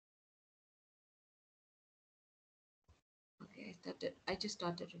I just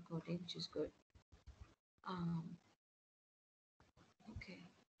started recording, which is good. Okay.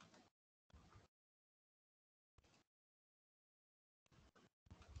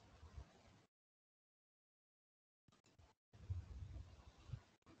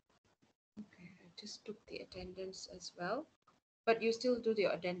 Okay, I just took the attendance as well, but you still do the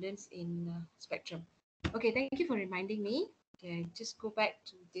attendance in Spectrum. Okay, thank you for reminding me. Okay, just go back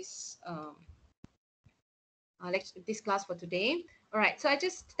to this this class for today. All right, so I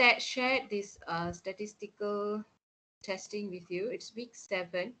just shared this statistical testing with you. It's week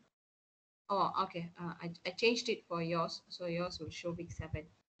 7. Oh, okay. I changed it for yours, so yours will show week 7.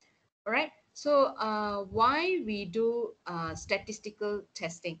 All right. So why we do statistical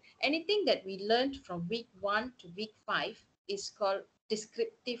testing? Anything that we learned from week 1 to week 5 is called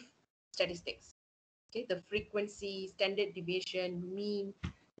descriptive statistics. Okay, the frequency, standard deviation, mean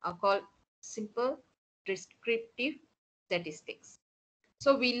are called simple descriptive statistics.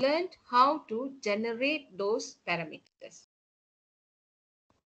 So we learned how to generate those parameters.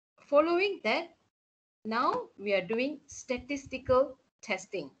 Following that, now we are doing statistical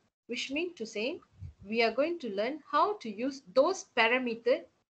testing, which means to say we are going to learn how to use those parameters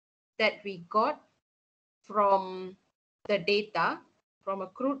that we got from the data, from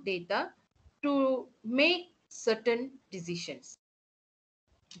accrued data, to make certain decisions.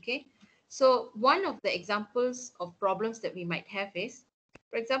 Okay, so one of the examples of problems that we might have is,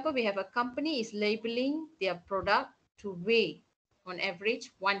 for example, we have a company is labeling their product to weigh on average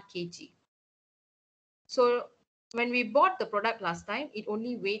 1 kg. So when we bought the product last time, it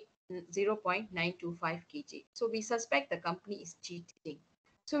only weighed 0.925 kg. So we suspect the company is cheating.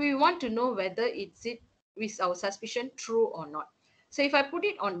 So we want to know whether is our suspicion true or not. So if I put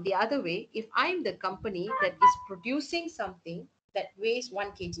it on the other way, if I'm the company that is producing something that weighs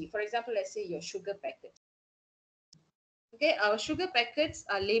 1 kg, for example, let's say your sugar packet. Okay, our sugar packets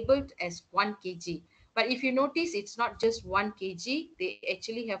are labeled as 1 kg. But if you notice, it's not just 1 kg, they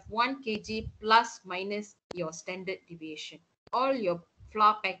actually have 1 kg plus minus your standard deviation. All your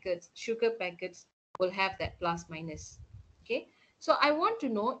flour packets, sugar packets will have that plus minus. Okay, so I want to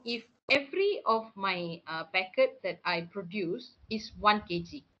know if every of my packet that I produce is 1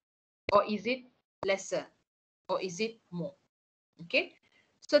 kg, or is it lesser, or is it more? Okay,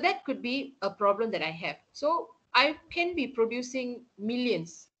 so that could be a problem that I have. So I can be producing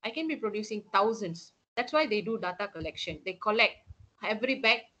millions, I can be producing thousands. That's why they do data collection. They collect every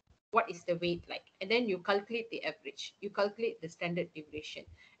bag, what is the weight like, and then you calculate the average, you calculate the standard deviation,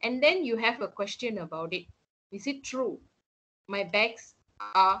 and then you have a question about it. Is it true my bags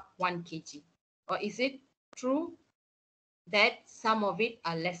are 1 kg, or is it true that some of it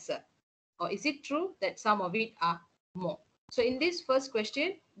are lesser, or is it true that some of it are more? So in this first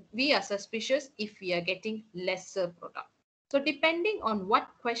question, we are suspicious if we are getting lesser product. So depending on what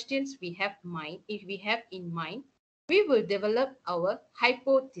questions we have if we have in mind, we will develop our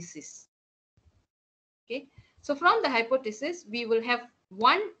hypothesis. Okay, so from the hypothesis, we will have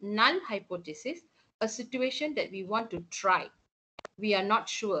one null hypothesis, a situation that we want to try. We are not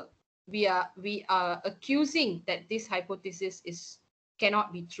sure. We are accusing that this hypothesis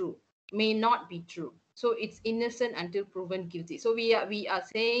cannot be true, may not be true. So it's innocent until proven guilty. So we are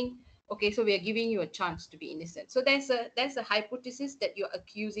saying, okay, so we are giving you a chance to be innocent. So there's a hypothesis that you're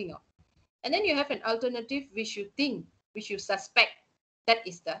accusing of. And then you have an alternative which you suspect, that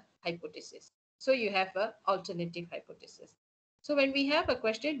is the hypothesis. So you have a alternative hypothesis. So when we have a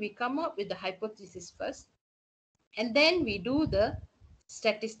question, we come up with the hypothesis first, and then we do the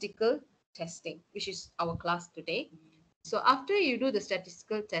statistical testing, which is our class today. So after you do the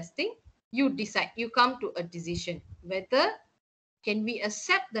statistical testing, you decide, you come to a decision whether can we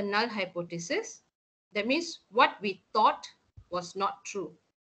accept the null hypothesis. That means what we thought was not true,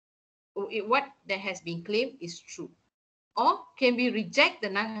 what that has been claimed is true. Or can we reject the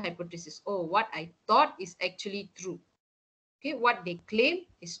null hypothesis? Oh, what I thought is actually true. Okay, what they claim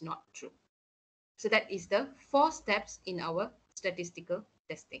is not true. So that is the 4 steps in our statistical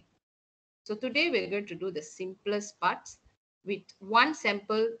testing. So today we're going to do the simplest parts with 1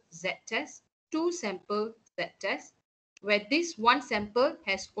 sample z-test, 2 sample z-test, where this 1 sample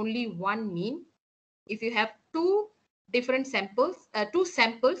has only 1 mean. If you have 2 different samples, 2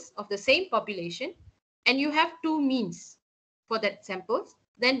 samples of the same population, and you have 2 means for that samples,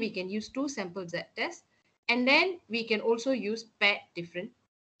 then we can use 2 sample z-test, and then we can also use paired different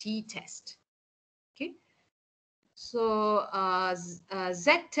t-test. Okay, so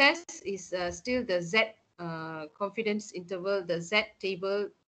z-test is still the z confidence interval, the z table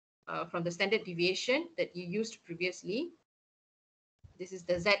from the standard deviation that you used previously. This is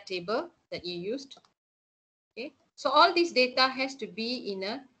the z table that you used. Okay, So all this data has to be in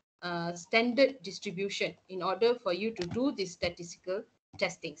a standard distribution in order for you to do these statistical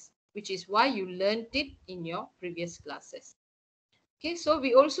testings, which is why you learned it in your previous classes. Okay, so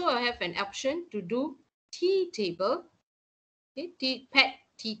we also have an option to do t-table, okay, pet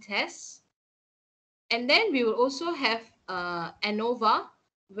t-test, and then we will also have ANOVA,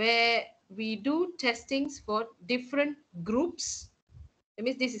 where we do testings for different groups. That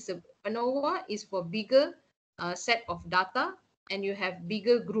means this is ANOVA is for bigger set of data, and you have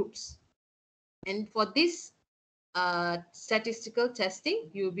bigger groups. And for this statistical testing,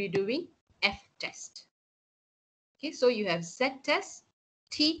 you'll be doing F test. Okay, so you have Z test,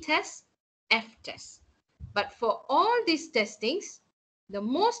 T test, F test. But for all these testings, the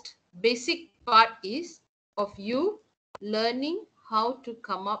most basic part is of you learning how to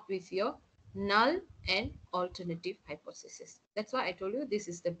come up with your null and alternative hypothesis. That's why I told you this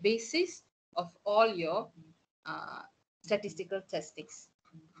is the basis of all your uh, statistical testings.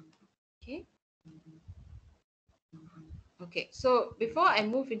 Okay. Okay. So before I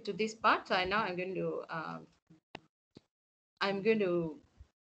move into this part, now I'm going to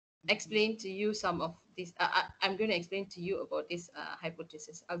explain to you some of this. I'm going to explain to you about this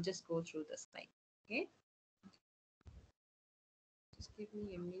hypothesis. I'll just go through the slide. Okay. Just give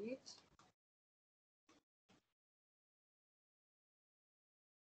me a minute.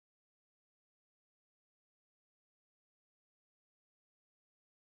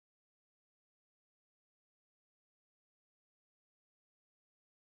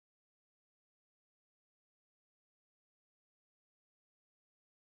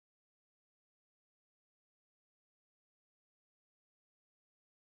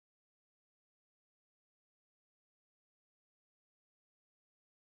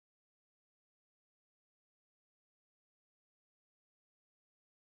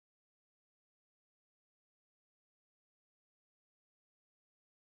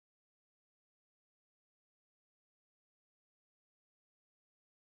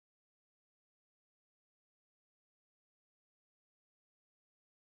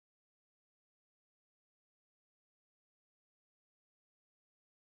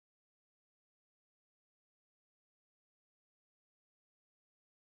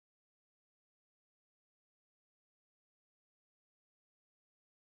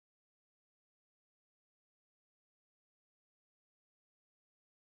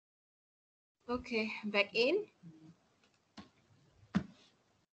 Okay, back in.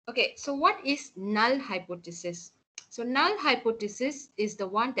 Okay, so what is null hypothesis? So null hypothesis is the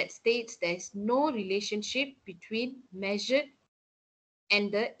one that states there is no relationship between measured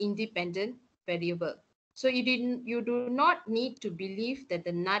and the independent variable. So you do not need to believe that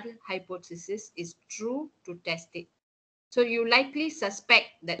the null hypothesis is true to test it. So you likely suspect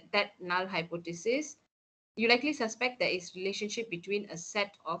that null hypothesis, you likely suspect there is relationship between a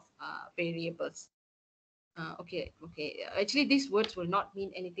set of variables. Okay. Actually, these words will not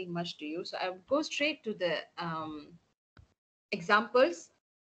mean anything much to you. So I will go straight to the examples.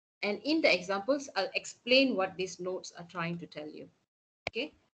 And in the examples, I'll explain what these notes are trying to tell you.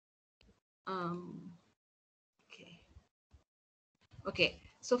 Okay. Um, okay. Okay.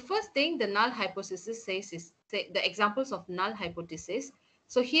 So first thing the null hypothesis says is the examples of null hypothesis.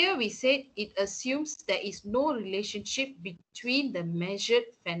 So here we said it assumes there is no relationship between the measured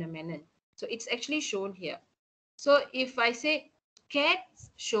phenomenon. So it's actually shown here. So if I say cats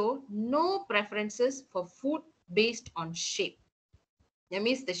show no preferences for food based on shape, that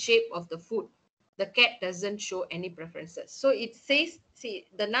means the shape of the food. The cat doesn't show any preferences. So it says, see,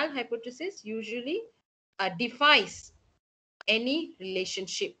 the null hypothesis usually defies any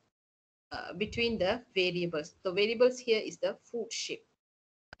relationship between the variables. The variables here is the food shape.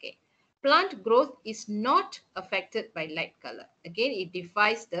 Okay. Plant growth is not affected by light color. Again, it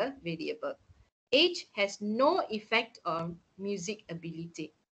defies the variable. Age has no effect on music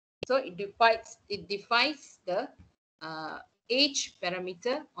ability. So it defies the uh, age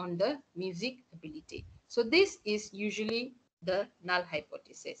parameter on the music ability. So this is usually the null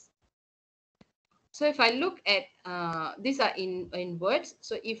hypothesis. So if I look at these are in words.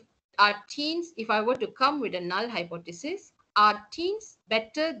 So if I were to come with a null hypothesis, are teens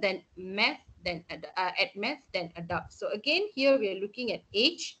better than math than at math than adults? So again, here we are looking at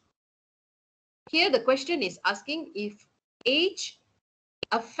age. Here the question is asking if age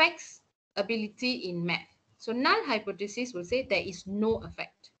affects ability in math. So null hypothesis will say there is no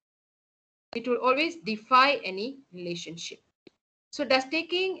effect. It will always defy any relationship. So does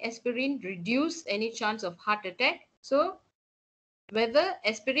taking aspirin reduce any chance of heart attack? So whether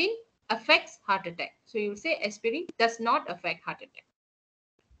aspirin affects heart attack. So you will say aspirin does not affect heart attack.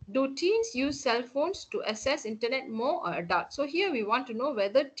 Do teens use cell phones to access internet more or adults? So here we want to know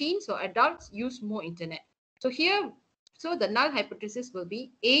whether teens or adults use more internet. So here, so the null hypothesis will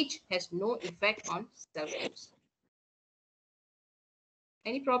be age has no effect on cell phones.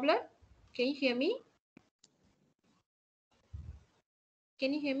 Any problem? Can you hear me?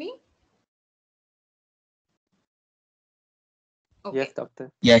 Can you hear me? Yes, Okay.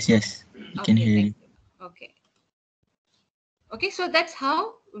 doctor. Yes, yes, we can Okay, hear thank you. you. Okay. Okay, so that's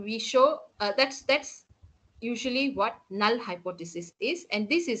how we show that's usually what null hypothesis is, and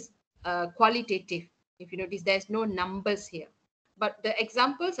this is qualitative. If you notice, there's no numbers here, but the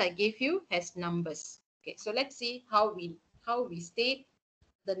examples I gave you has numbers. Okay, so let's see how we state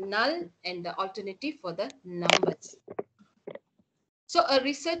the null and the alternative for the numbers. So a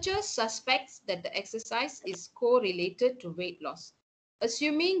researcher suspects that the exercise is correlated to weight loss,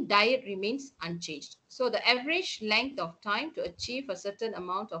 assuming diet remains unchanged. So the average length of time to achieve a certain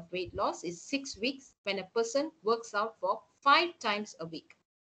amount of weight loss is 6 weeks when a person works out for 5 times a week.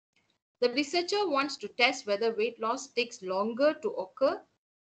 The researcher wants to test whether weight loss takes longer to occur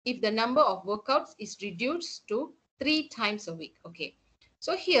if the number of workouts is reduced to 3 times a week. Okay.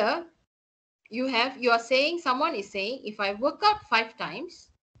 So here you are saying, someone is saying, if I work out 5 times,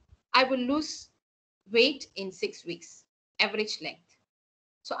 I will lose weight in 6 weeks, average length.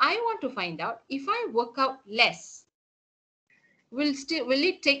 So I want to find out, if I work out less, will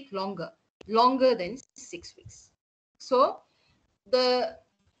it take longer than 6 weeks? So the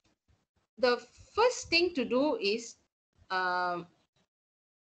the first thing to do is, um,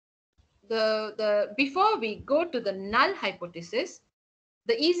 the before we go to the null hypothesis,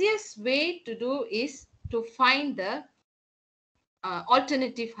 the easiest way to do is to find the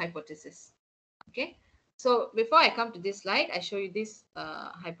alternative hypothesis. Okay, so before I come to this slide, I show you this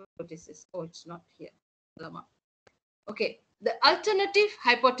hypothesis. Oh, it's not here. Lama. Okay, the alternative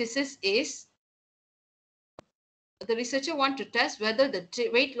hypothesis is, the researcher want to test whether the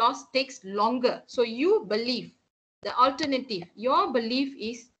weight loss takes longer. So you believe, the alternative, your belief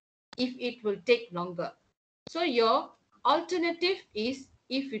is if it will take longer. So your alternative is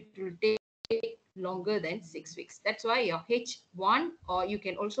if it will take longer than 6 weeks. That's why your H1, or you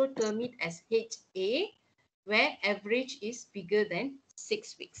can also term it as HA, where average is bigger than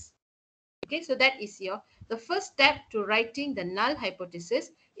 6 weeks. Okay, so that is the first step to writing the null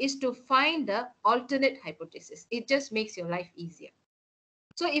hypothesis is to find the alternate hypothesis. It just makes your life easier.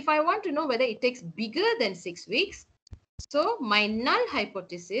 So if I want to know whether it takes bigger than 6 weeks, so my null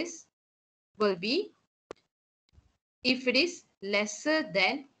hypothesis will be if it is lesser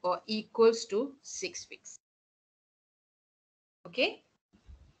than or equals to 6 weeks. Okay,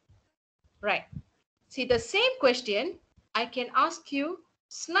 right. See, the same question I can ask you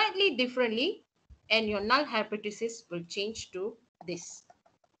slightly differently, and your null hypothesis will change to this.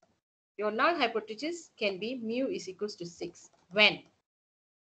 Your null hypothesis can be mu is equals to 6. When?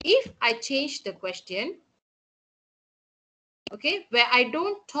 If I change the question, okay, where I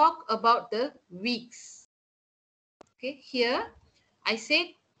don't talk about the weeks. Okay, here I said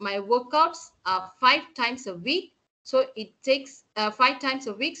my workouts are 5 times a week. So it takes 5 times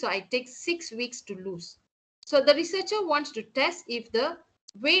a week. So I take 6 weeks to lose. So the researcher wants to test if the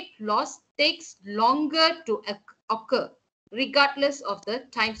weight loss takes longer to occur regardless of the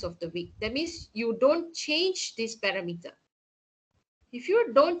times of the week. That means you don't change this parameter. If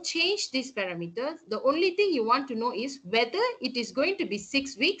you don't change these parameters, the only thing you want to know is whether it is going to be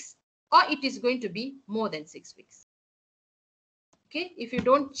 6 weeks or it is going to be more than 6 weeks. Okay, if you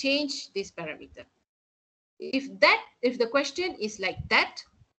don't change this parameter. If the question is like that,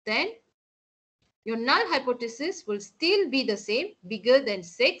 then your null hypothesis will still be the same, bigger than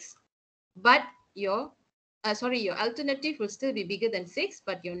 6, but your your alternative will still be bigger than 6,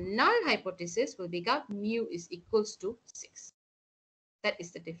 but your null hypothesis will become mu is equals to 6. That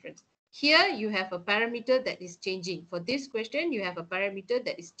is the difference. Here you have a parameter that is changing. For this question, you have a parameter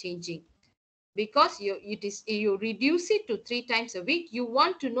that is changing. Because you reduce it to 3 times a week, you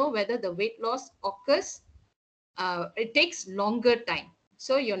want to know whether the weight loss occurs, it takes longer time.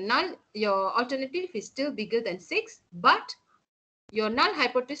 So your alternative is still bigger than 6, but your null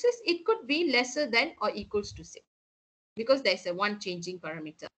hypothesis, it could be lesser than or equals to 6 because there's a one changing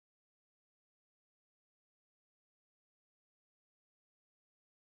parameter.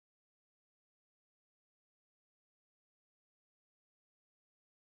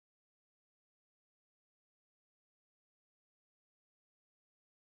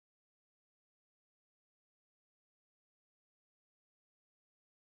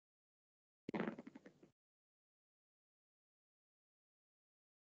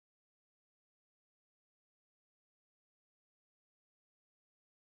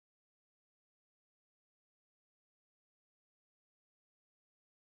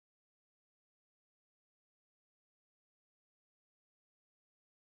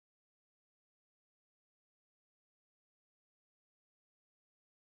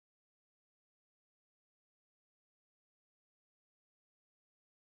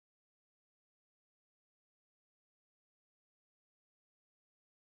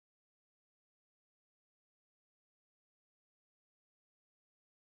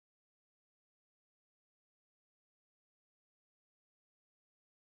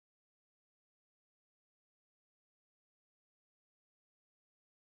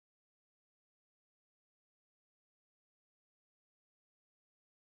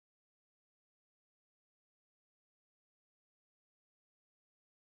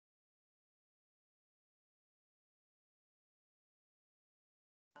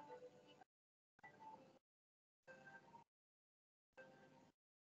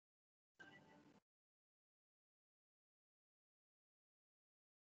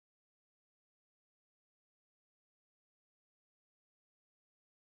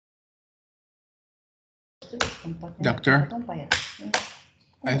 Doctor,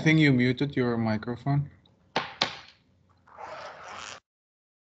 I think you muted your microphone.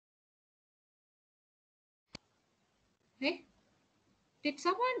 Hey, did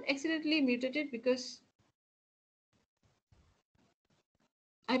someone accidentally muted it? Because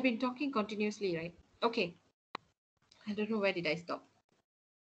I've been talking continuously, right? Okay. I don't know where did I stop.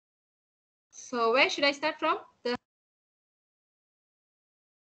 So where should I start from?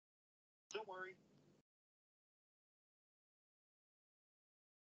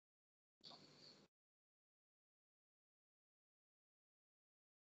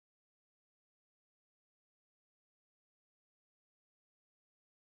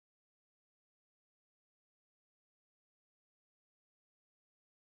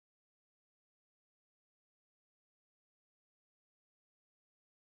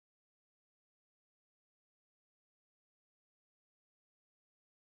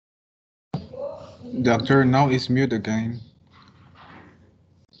 Doctor, now is mute again.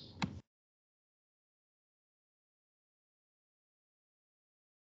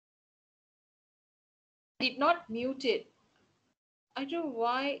 Did not mute it. I don't know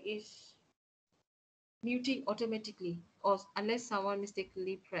why is muting automatically or unless someone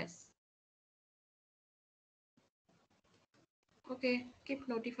mistakenly press. Okay, keep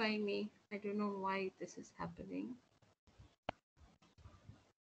notifying me. I don't know why this is happening.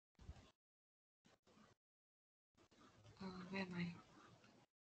 Where am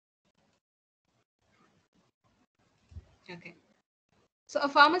I? Okay. So a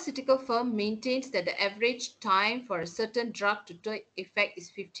pharmaceutical firm maintains that the average time for a certain drug to take effect is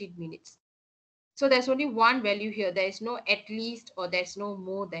 15 minutes. So there's only one value here. There is no at least or there's no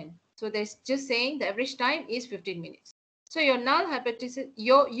more than. So there's just saying the average time is 15 minutes. So your null hypothesis,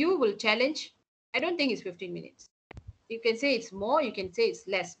 you will challenge. I don't think it's 15 minutes. You can say it's more, you can say it's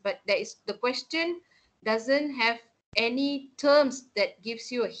less, but there is the question doesn't have any terms that gives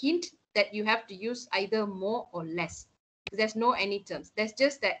you a hint that you have to use either more or less. There's no any terms. There's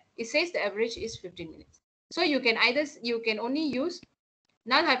just that it says the average is 15 minutes. So you can only use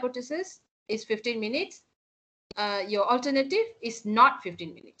null hypothesis is 15 minutes. Your alternative is not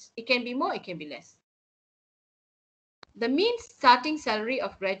 15 minutes. It can be more, it can be less. The mean starting salary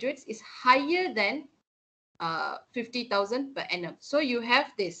of graduates is higher than 50,000 per annum. So you have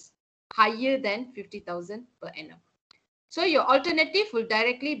this higher than 50,000 per annum. So your alternative will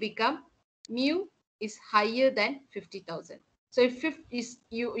directly become mu is higher than 50,000. So if is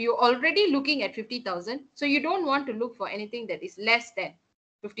you're already looking at 50,000, so you don't want to look for anything that is less than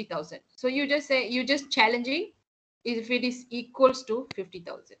 50,000. So you just say you just challenging if it is equals to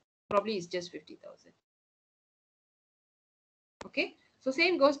 50,000. Probably it's just 50,000. Okay, so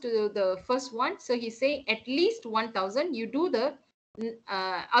same goes to the first one. So he's saying at least 1,000. You do the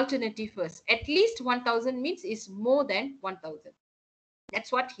alternative first. At least 1,000 means is more than 1,000.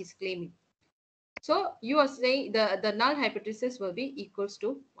 That's what he's claiming. So you are saying the null hypothesis will be equals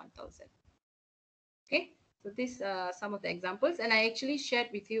to 1,000. Okay, so these are some of the examples, and I actually shared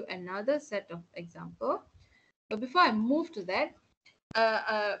with you another set of example. But before I move to that,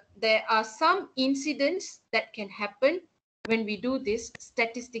 there are some incidents that can happen when we do this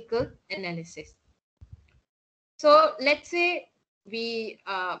statistical analysis. So let's say we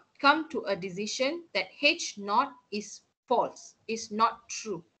come to a decision that H naught is false, is not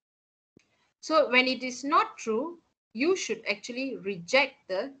true. So when it is not true, you should actually reject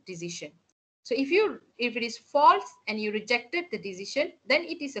the decision. So if it is false and you rejected the decision, then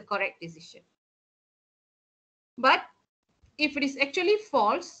it is a correct decision. But if it is actually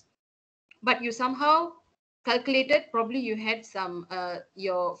false, but you somehow calculated, probably you had some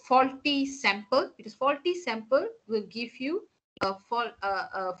your faulty sample, because faulty sample will give you a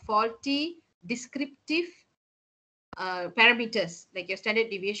faulty descriptive parameters, like your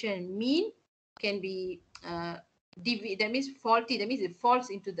standard deviation and mean can be that means faulty, that means it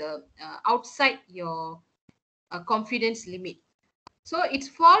falls into the outside your confidence limit. So it's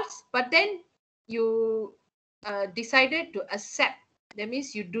false, but then you decided to accept. That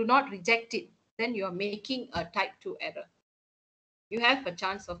means you do not reject it. Then you are making a type 2 error. You have a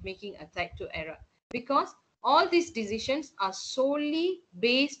chance of making a type 2 error because all these decisions are solely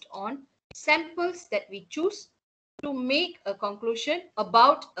based on samples that we choose to make a conclusion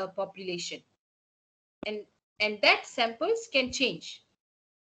about a population. And that samples can change.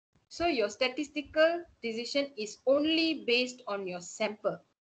 So your statistical decision is only based on your sample.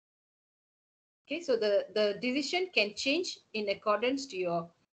 Okay, so the decision can change in accordance to your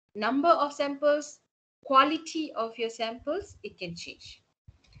number of samples, quality of your samples, it can change.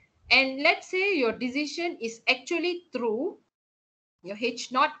 And let's say your decision is actually true, your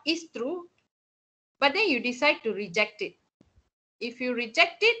H naught is true, but then you decide to reject it. If you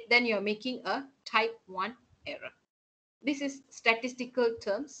reject it, then you're making a type 1 error. This is statistical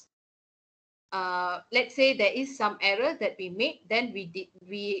terms. Let's say there is some error that we made, then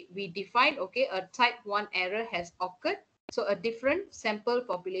we define, okay, a type 1 error has occurred. So a different sample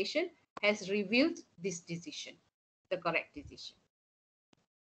population has revealed this decision, the correct decision.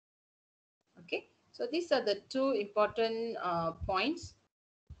 Okay, so these are the two important points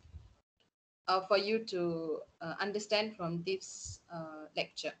for you to understand from this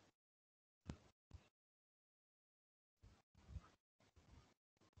lecture.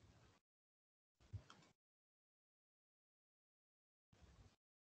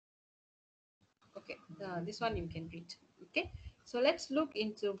 Okay, this one you can read. Okay, so let's look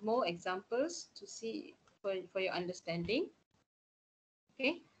into more examples to see for your understanding.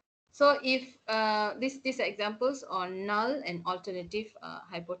 Okay, so if these are examples on null and alternative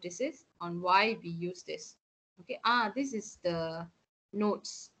hypothesis on why we use this. Okay, this is the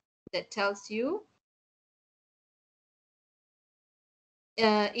notes that tells you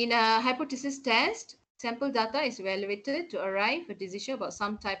in a hypothesis test, sample data is evaluated to arrive a decision about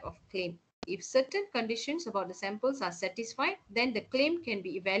some type of claim. If certain conditions about the samples are satisfied, then the claim can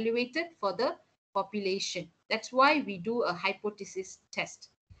be evaluated for the population. That's why we do a hypothesis test.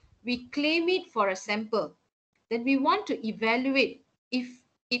 We claim it for a sample. Then we want to evaluate if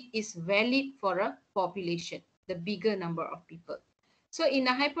it is valid for a population, the bigger number of people. So in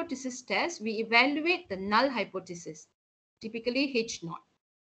a hypothesis test, we evaluate the null hypothesis, typically H naught.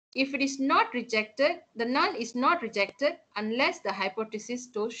 If it is not rejected, the null is not rejected unless the hypothesis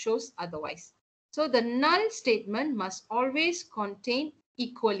shows otherwise. So the null statement must always contain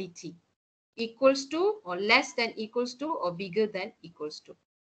equality, equals to or less than equals to or bigger than equals to.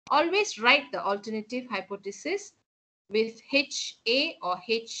 Always write the alternative hypothesis with HA or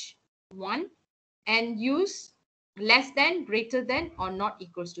H1 and use less than, greater than, or not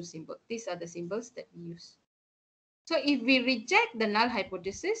equals to symbol. These are the symbols that we use. So if we reject the null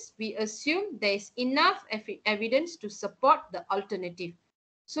hypothesis, we assume there is enough evidence to support the alternative.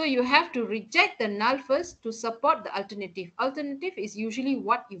 So you have to reject the null first to support the alternative. Alternative is usually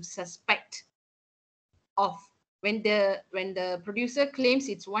what you suspect of. When the producer claims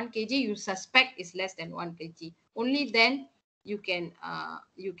it's 1 kg, you suspect it's less than 1 kg. Only then you can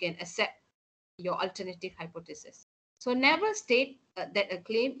accept your alternative hypothesis. So never state that a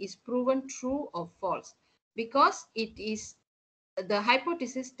claim is proven true or false, because it is the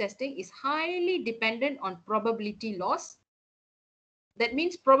hypothesis testing is highly dependent on probability laws. That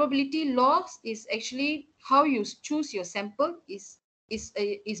means probability laws is actually how you choose your sample is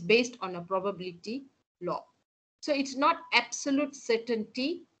based on a probability law. So it's not absolute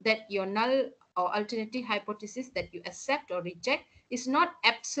certainty that your null or alternative hypothesis that you accept or reject is not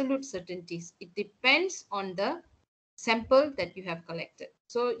absolute certainties. It depends on the sample that you have collected.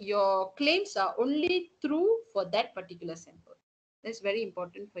 So your claims are only true for that particular sample. That's very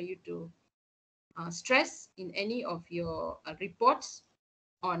important for you to stress in any of your reports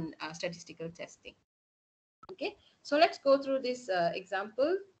on statistical testing. Okay, so let's go through this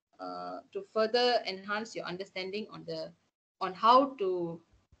example to further enhance your understanding on how to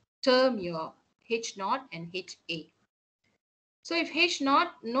term your H naught and HA. So if H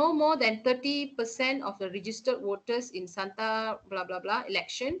naught, no more than 30% of the registered voters in Santa blah blah blah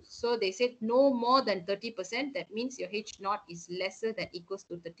election. So they said no more than 30%. That means your H naught is lesser than equals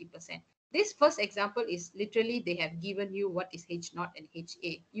to 30%. This first example is literally they have given you what is H naught and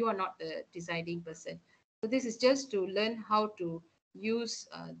HA. You are not the deciding person. So this is just to learn how to use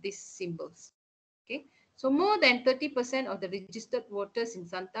these symbols. Okay. So more than 30% of the registered voters in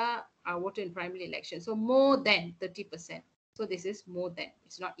Santa are voted in primary election. So more than 30%. So this is more than,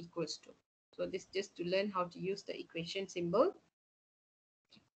 it's not equals to. So this just to learn how to use the equation symbol.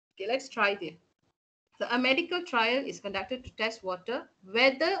 Okay, let's try this. So a medical trial is conducted to test water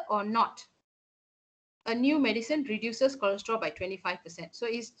whether or not a new medicine reduces cholesterol by 25%. So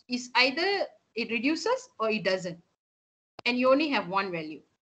it's either it reduces or it doesn't. And you only have one value.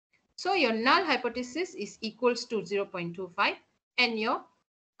 So your null hypothesis is equals to 0.25 and your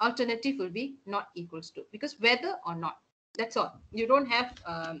alternative will be not equals to, because whether or not, that's all. You don't have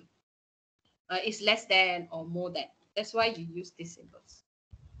is less than or more than. That's why you use these symbols.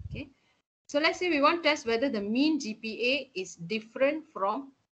 Okay. So let's say we want to test whether the mean GPA is different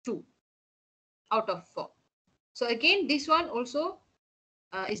from 2 out of 4. So again, this one also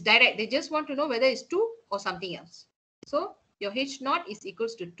is direct. They just want to know whether it's 2 or something else. So your H naught is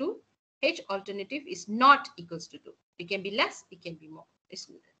equals to 2. H alternative is not equals to 2. It can be less, it can be more.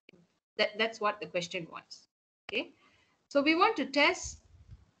 That's what the question wants. Okay. So we want to test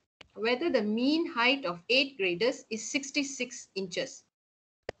whether the mean height of 8th graders is 66 inches.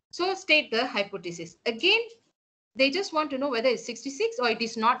 So state the hypothesis. Again, they just want to know whether it's 66 or it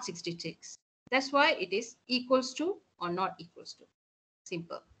is not 66. That's why it is equals to or not equals to.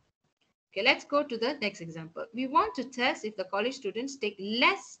 Simple. Okay, let's go to the next example. We want to test if the college students take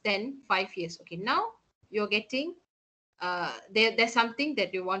less than 5 years. Okay, now you're getting, there's something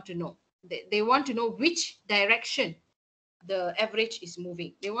that you want to know. They want to know which direction the average is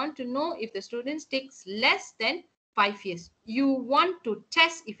moving. They want to know if the students takes less than 5 years. You want to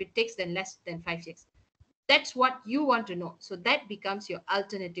test if it takes them less than 5 years. That's what you want to know. So that becomes your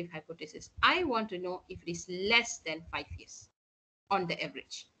alternative hypothesis. I want to know if it is less than 5 years on the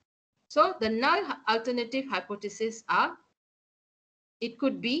average. So the null alternative hypothesis are it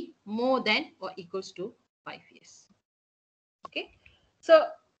could be more than or equals to 5 years. Okay. So,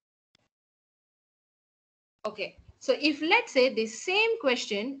 okay. So if let's say the same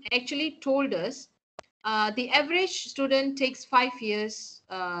question actually told us the average student takes 5 years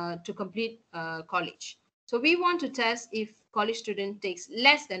to complete college. So we want to test if college student takes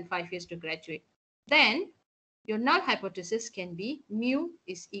less than 5 years to graduate. Then your null hypothesis can be mu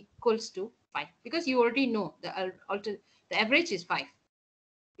is equals to 5 because you already know the average is 5.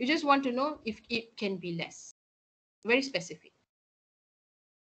 You just want to know if it can be less. Very specific.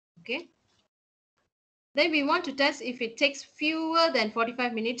 Okay. Then we want to test if it takes fewer than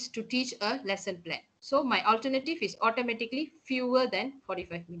 45 minutes to teach a lesson plan. So my alternative is automatically fewer than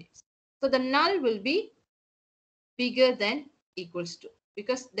 45 minutes. So the null will be bigger than equals to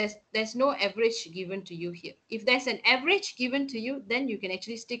because there's no average given to you here. If there's an average given to you, then you can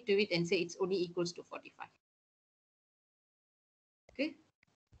actually stick to it and say it's only equals to 45. Okay.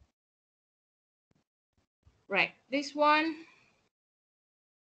 Right. This one,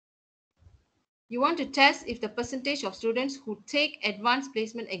 you want to test if the percentage of students who take advanced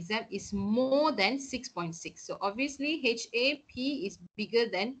placement exam is more than 6.6. So obviously HAP is bigger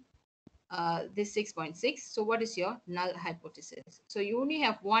than this 6.6. So what is your null hypothesis? So you only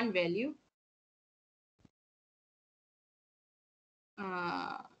have one value.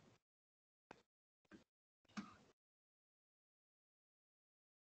 Uh,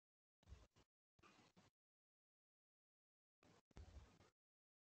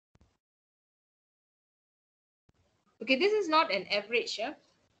 okay, this is not an average. Yeah?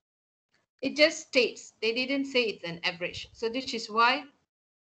 It just states, they didn't say it's an average. So this is why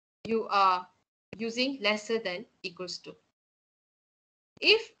you are using lesser than equals to.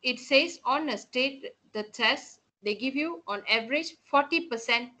 If it says on a state the test, they give you on average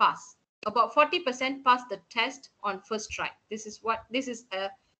 40% pass. About 40% pass the test on first try. This is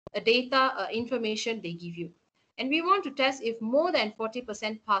a data information they give you. And we want to test if more than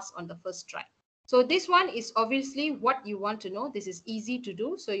 40% pass on the first try. So this one is obviously what you want to know. This is easy to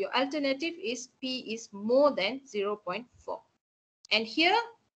do. So your alternative is P is more than 0.4. And here,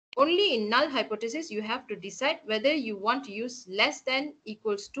 only in null hypothesis, you have to decide whether you want to use less than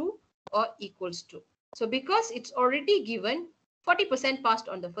equals to or equals to. So because it's already given 40% passed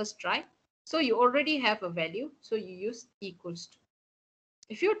on the first try, so you already have a value, so you use equals to.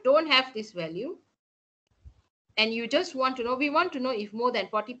 If you don't have this value, and you just want to know, we want to know if more than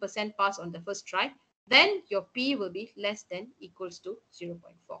 40% pass on the first try, then your P will be less than equals to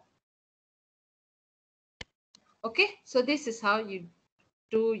 0.4. Okay, so this is how you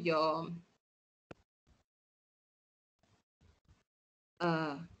do your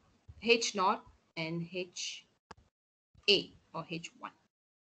H naught and HA or H1.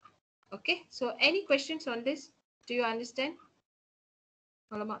 Okay, so any questions on this? Do you understand?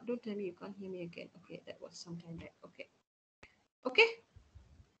 Alamak, don't tell me you can't hear me again. Okay, that was some time back. Okay. Okay.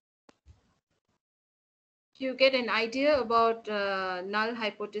 You get an idea about null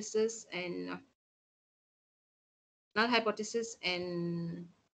hypothesis and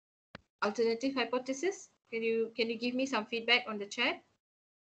alternative hypothesis? Can you give me some feedback on the chat?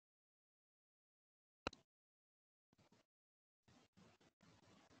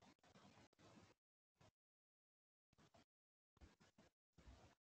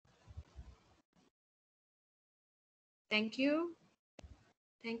 Thank you.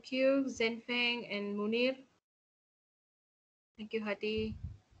 Thank you, Zenfeng and Munir. Thank you, Hadi.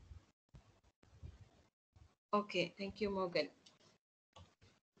 Okay, thank you, Morgan.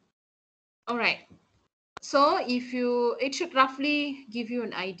 All right. So it should roughly give you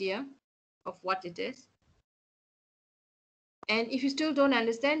an idea of what it is. And if you still don't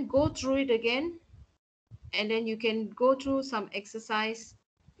understand, go through it again. And then you can go through some exercise.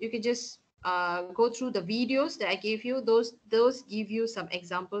 You can just go through the videos that I gave you. Those give you some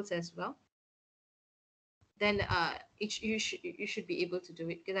examples as well. then you should be able to do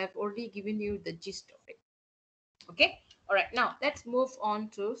it, because I've already given you the gist of it. Okay. All right. Now let's move on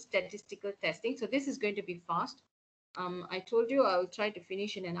to statistical testing. So this is going to be fast. I told you I will try to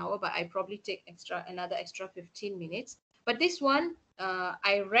finish in an hour, but I probably take another extra 15 minutes. But this one,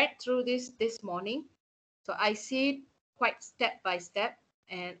 I read through this morning, so I see it quite step by step,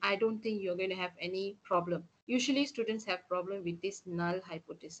 and I don't think you're going to have any problem. Usually, students have problem with this null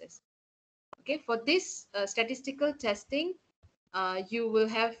hypothesis. Okay, for this statistical testing, you will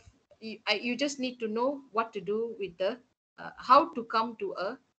have you just need to know what to do with the how to come to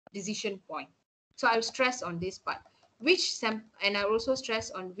a decision point. So I'll stress on this part, and I also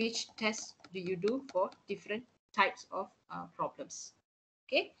stress on which test do you do for different types of problems.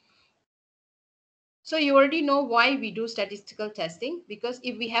 Okay, so you already know why we do statistical testing, because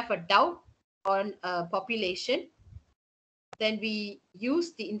if we have a doubt on a population, then we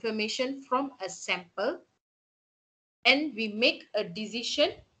use the information from a sample and we make a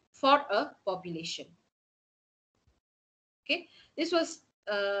decision for a population. Okay, this was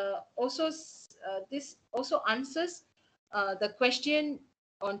this also answers the question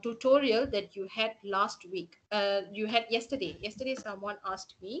on tutorial that you had last week. You had yesterday someone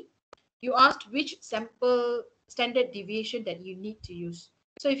asked me, you asked which sample standard deviation that you need to use.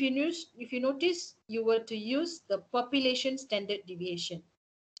 So if you notice, you were to use the population standard deviation.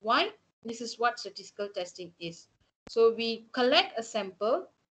 Why? This is what statistical testing is. So we collect a sample,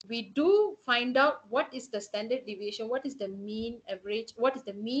 we do find out what is the standard deviation, what is the mean average, what is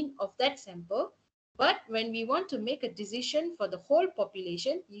the mean of that sample. But when we want to make a decision for the whole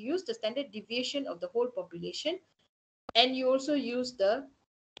population, you use the standard deviation of the whole population, and you also use the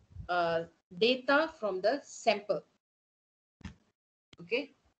uh, data from the sample.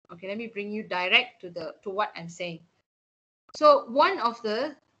 Okay. Okay, let me bring you direct to what I'm saying. So one of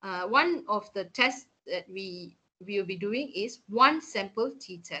the tests that we will be doing is one sample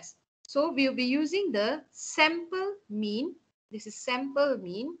t-test. So we'll be using the sample mean. This is sample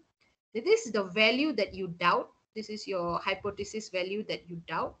mean. This is the value that you doubt. This is your hypothesis value that you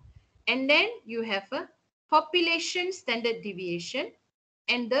doubt. And then you have a population standard deviation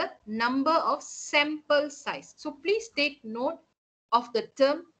and the number of sample size. So please take note of the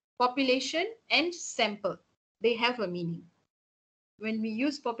term population and sample. They have a meaning. When we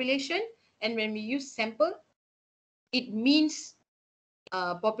use population and when we use sample, it means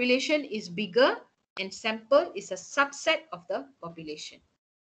population is bigger and sample is a subset of the population.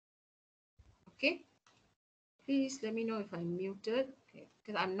 Okay, please let me know if I'm muted. Okay,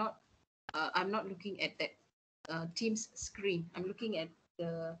 because I'm not looking at that Teams screen. I'm looking at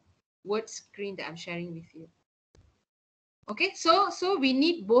the word screen that I'm sharing with you. Okay, so we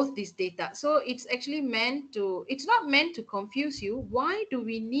need both this data. So it's actually it's not meant to confuse you. Why do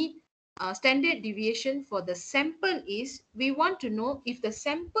we need standard deviation for the sample? Is we want to know if the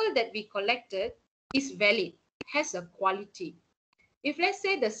sample that we collected is valid, has a quality. If let's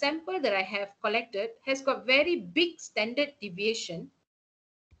say the sample that I have collected has got very big standard deviation,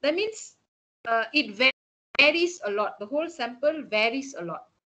 that means it varies a lot. The whole sample varies a lot.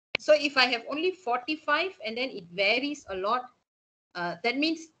 So if I have only 45 and then it varies a lot, that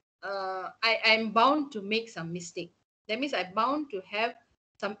means I'm bound to make some mistake. That means I'm bound to have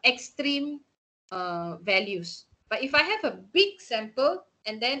some extreme values. But if I have a big sample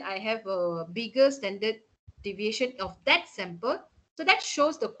and then I have a bigger standard deviation of that sample, so that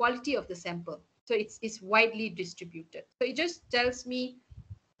shows the quality of the sample. So it's widely distributed. So it just tells me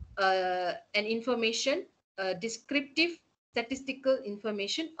an information, descriptive statistical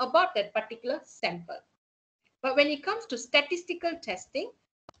information about that particular sample. But when it comes to statistical testing,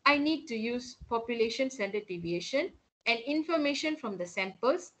 I need to use population standard deviation and information from the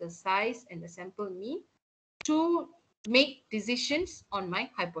samples, the size and the sample mean, to make decisions on my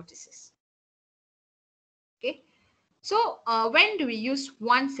hypothesis. Okay. So when do we use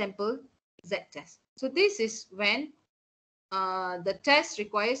one sample z-test? So this is when the test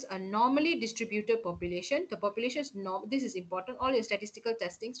requires a normally distributed population. The population is this is important. All your statistical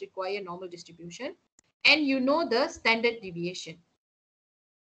testings require normal distribution, and you know the standard deviation.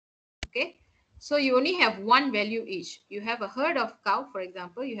 Okay, so you only have one value each. You have a herd of cow, for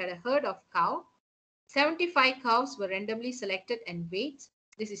example. You had a herd of cow. 75 cows were randomly selected and weighed.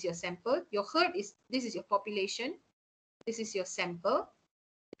 This is your sample. Your herd is this is your population. This is your sample.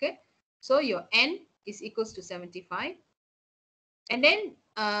 Okay, so your n is equals to 75. And then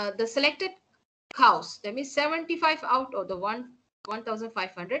the selected cows, that means 75 out of the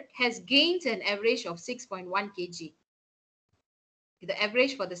 1,500 has gained an average of 6.1 kg, the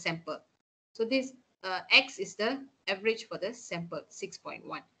average for the sample. So this x is the average for the sample,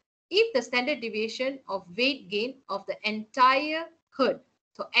 6.1. if the standard deviation of weight gain of the entire herd,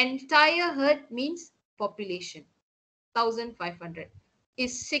 so entire herd means population, 1500,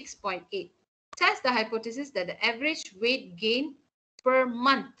 is 6.8. Test the hypothesis that the average weight gain per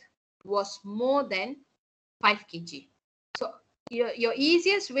month was more than 5 kg. So your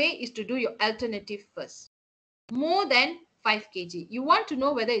easiest way is to do your alternative first. More than 5 kg. You want to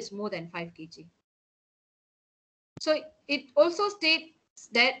know whether it's more than 5 kg. So it also states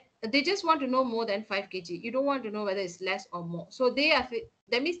that they just want to know more than 5 kg. You don't want to know whether it's less or more. So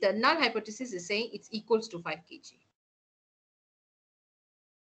that means the null hypothesis is saying it's equals to 5 kg.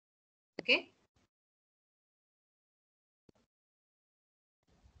 Okay.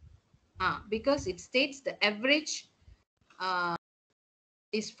 Because it states the average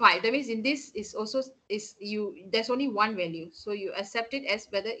is 5. That means in this is also there's only one value. So you accept it as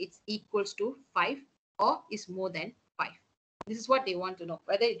whether it's equals to 5 or is more than 5. This is what they want to know,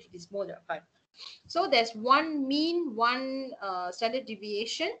 whether it is more than 5. So there's one mean, one standard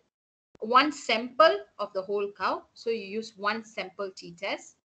deviation, one sample of the whole cow. So you use one sample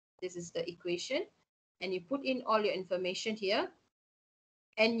t-test. This is the equation. And you put in all your information here.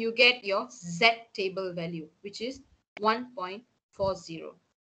 And you get your Z table value, which is 1.40.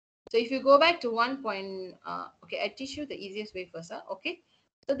 So if you go back to okay, I teach you the easiest way first. Okay.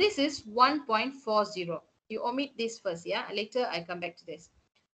 So this is 1.40. You omit this first, yeah? Later I come back to this.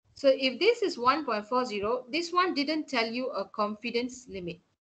 So if this is 1.40, this one didn't tell you a confidence limit.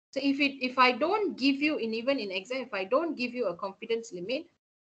 So if I don't give you even in exam, if I don't give you a confidence limit,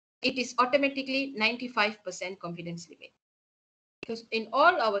 it is automatically 95% confidence limit. Because in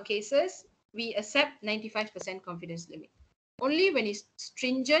all our cases, we accept 95% confidence limit. Only when it's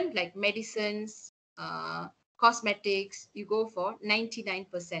stringent like medicines, cosmetics, you go for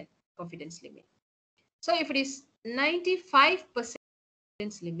 99% confidence limit. So if it is 95%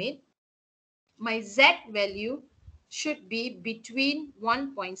 confidence limit, my Z value should be between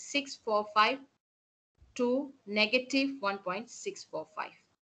 1.645 to negative 1.645.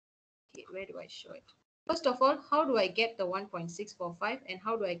 Okay, where do I show it? First of all, how do I get the 1.645 and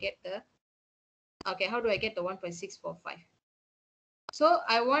how do I get the 1.645? So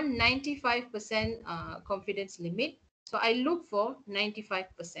I want 95% confidence limit. So I look for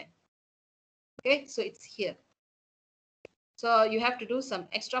 95%. Okay, so it's here. So you have to do some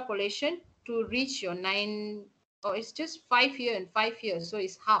extrapolation to reach your 9. Oh, it's just 5 here and 5 here. So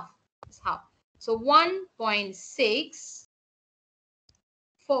it's half. It's half. So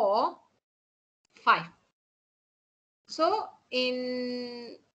 1.645. So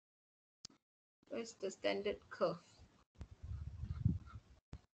where's the standard curve?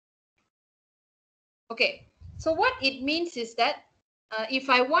 Okay, so what it means is that if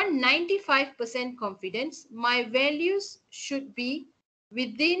I want 95% confidence, my values should be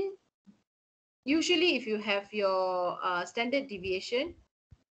within, usually if you have your standard deviation,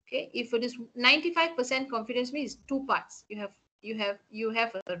 okay, if it is 95% confidence means two parts. You have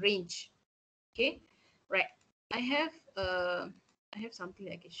a range. Okay, right. I have something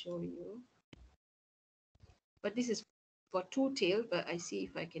I can show you, but this is for two tail, but I see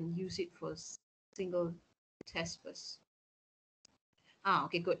if I can use it for single test first.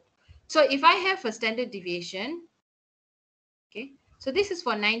 Okay, good. So if I have a standard deviation, okay, so this is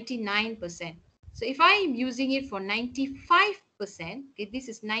for 99%. So if I am using it for 95%, okay, this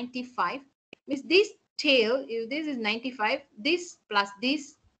is 95, means this tail, if this is 95, this plus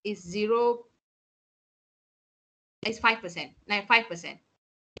this is 0, is 5%, 5%.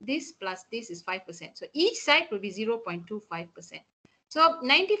 This plus this is 5%. So each side will be 0.25%. So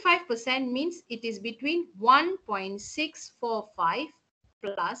 95% means it is between 1.645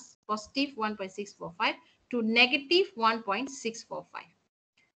 plus positive 1.645 to negative 1.645.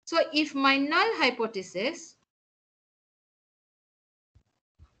 So if my null hypothesis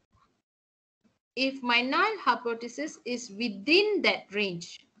is within that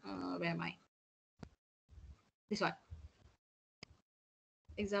range, where am I? This one.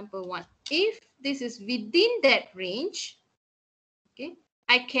 Example 1. If this is within that range, okay,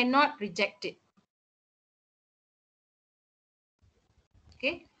 I cannot reject it.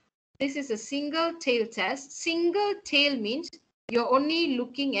 Okay, this is a single tail test. Single tail means you're only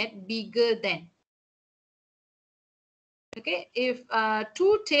looking at bigger than. Okay, if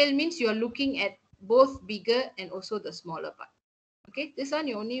two tail means you're looking at both bigger and also the smaller part. Okay, this one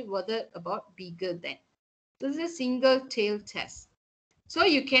you only bother about bigger than. This is a single tail test. So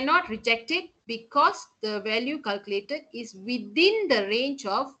you cannot reject it because the value calculated is within the range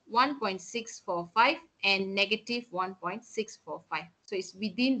of 1.645 and negative 1.645. So it's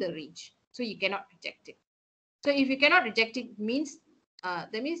within the range. So you cannot reject it. So if you cannot reject it, means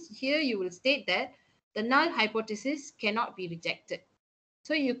that means here you will state that the null hypothesis cannot be rejected.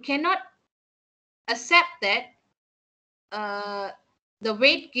 So you cannot accept that the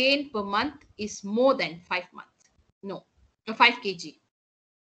weight gain per month is more than 5 months. No, 5 kg.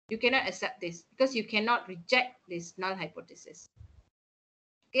 You cannot accept this because you cannot reject this null hypothesis.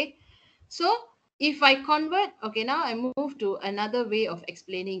 Okay, so if I convert, okay, now I move to another way of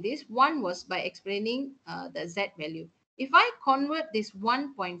explaining this. One was by explaining the Z value. If I convert this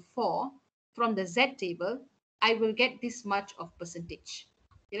 1.4 from the Z table, I will get this much of percentage.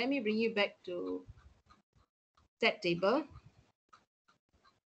 Okay, let me bring you back to Z table.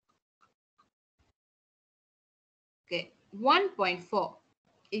 Okay, 1.4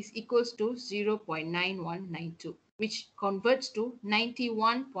 is equals to 0.9192, which converts to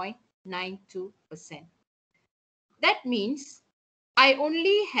 91.92%. That means I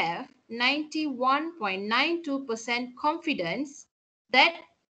only have 91.92% confidence that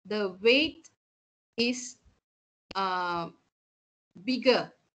the weight is uh, bigger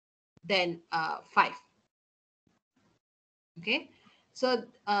than 5. Okay, so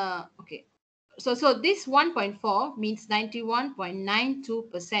so this 1.4 means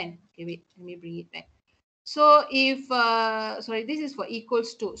 91.92%. Okay, wait, let me bring it back. So if sorry, this is for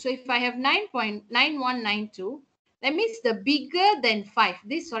equals to. So if I have 9.9192, that means the bigger than 5.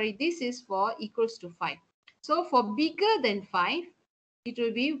 This is for equals to 5. So for bigger than 5, it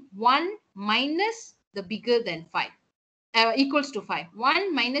will be 1 minus the bigger than 5. Equals to 5.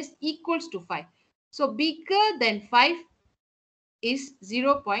 1 minus equals to 5. So bigger than 5 is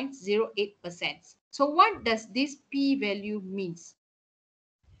 0.08%. So what does this p value means?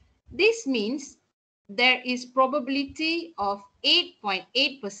 This means there is probability of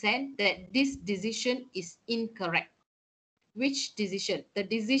 8.8% that this decision is incorrect. Which decision? The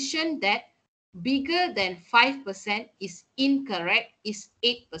decision that bigger than 5% is incorrect is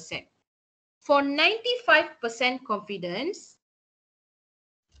 8%. For 95% confidence,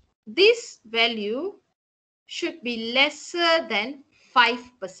 this value should be lesser than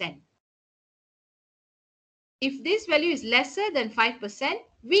 5%. If this value is lesser than 5%,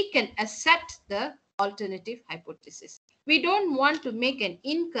 we can accept the alternative hypothesis. We don't want to make an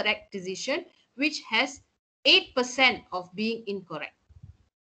incorrect decision which has 8% of being incorrect.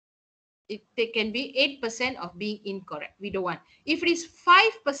 It can be 8% of being incorrect. We don't want. If it is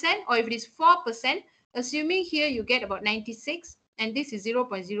 5% or if it is 4%, assuming here you get about 96 and this is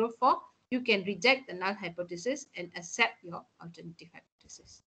 0.04, you can reject the null hypothesis and accept your alternative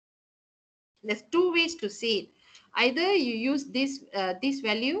hypothesis. There's two ways to say it. Either you use this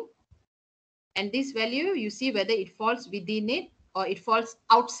value and this value, you see whether it falls within it or it falls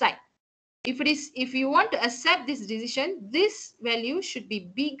outside. If you want to accept this decision, this value should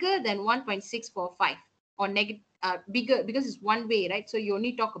be bigger than 1.645 or negative, bigger because it's one way, right? So you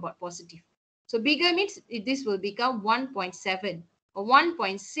only talk about positive. So bigger means this will become 1.7 or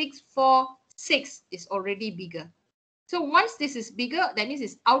 1.646 is already bigger. So once this is bigger, that means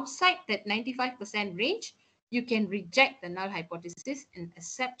it's outside that 95% range, you can reject the null hypothesis and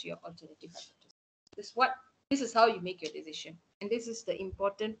accept your alternative hypothesis. This is how you make your decision. And this is the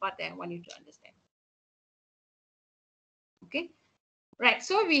important part that I want you to understand. Okay. Right.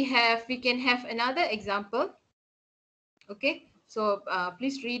 So we can have another example. Okay. So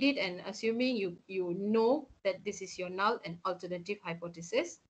please read it and assuming you know that this is your null and alternative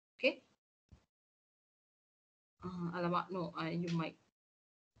hypothesis. Okay. Alamak, no, you might.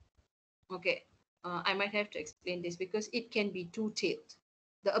 Okay, I might have to explain this because it can be two-tailed.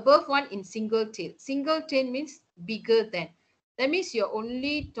 The above one in single tail. Single tail means bigger than. That means you're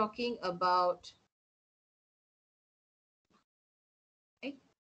only talking about. Okay,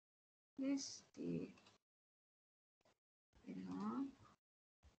 let's see.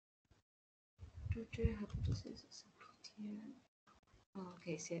 Two-tail hypothesis.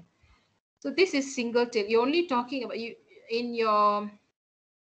 Okay, so this is single tail. You're only talking about you in your.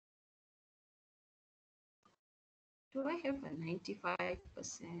 Do I have a 95%? Don't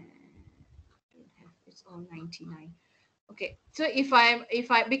have. It's all 99. Okay, so if I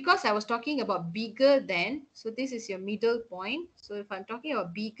because I was talking about bigger than, so this is your middle point. So if I'm talking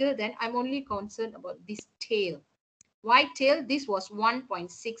about bigger than, I'm only concerned about this tail. Why tail? This was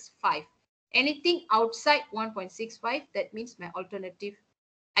 1.65. Anything outside 1.65, that means my alternative,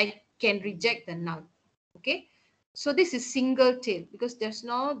 I can reject the null. Okay, so this is single tail because there's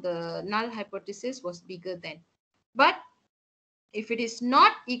no, the null hypothesis was bigger than. But if it is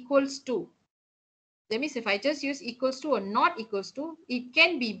not equals to, that means if I just use equals to or not equals to, it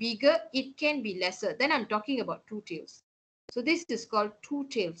can be bigger, it can be lesser. Then I'm talking about two tails. So this is called two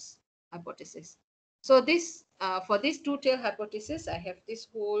tails hypothesis. So this for this two-tail hypothesis, I have this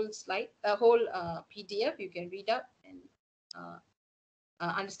whole slide, a whole PDF. You can read up and uh,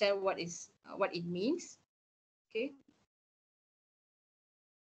 understand what it means. Okay.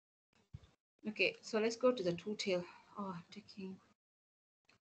 Okay. So let's go to the two-tail. Oh, I'm taking.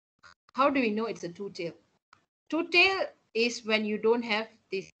 How do we know it's a two-tail? Two-tail is when you don't have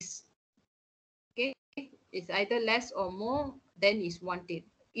this. Okay, it's either less or more, then is one tail.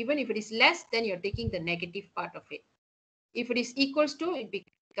 Even if it is less, then you're taking the negative part of it. If it is equals to, it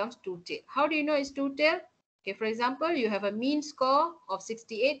becomes two-tail. How do you know it's two-tail? Okay, for example, you have a mean score of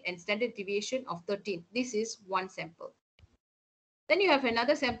 68 and standard deviation of 13. This is one sample. Then you have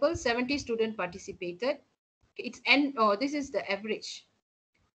another sample, 70 students participated. Okay, this is the average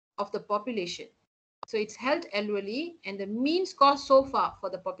of the population. So it's held annually, and the mean score so far for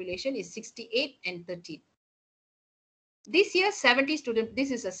the population is 68 and 13. This year, 70 students,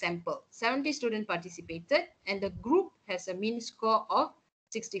 this is a sample, 70 students participated, and the group has a mean score of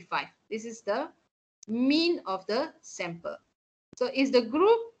 65. This is the mean of the sample. So is the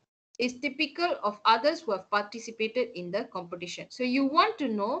group is typical of others who have participated in the competition. So you want to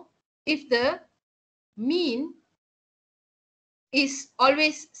know if the mean is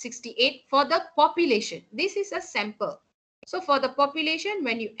always 68 for the population. This is a sample. So for the population,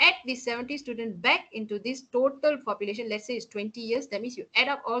 when you add these 70 students back into this total population, let's say it's 20 years, that means you add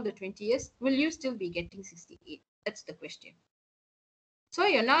up all the 20 years, will you still be getting 68? That's the question. So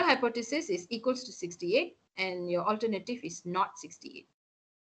your null hypothesis is equals to 68 and your alternative is not 68.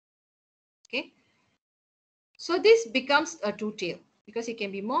 Okay. So this becomes a two-tail because it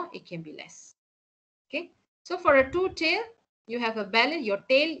can be more, it can be less. Okay. So for a two-tail, you have a balance. Your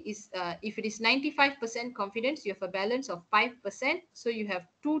tail is, if it is 95% confidence, you have a balance of 5%. So you have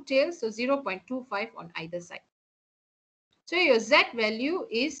two tails, so 0.25 on either side. So your Z value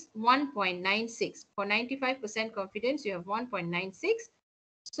is 1.96. For 95% confidence, you have 1.96.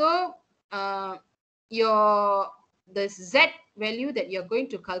 So the Z value that you're going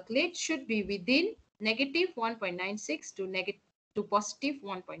to calculate should be within negative 1.96 to positive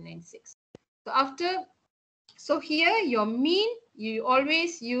 1.96. So here your mean, you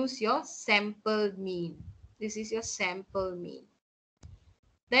always use your sample mean. This is your sample mean.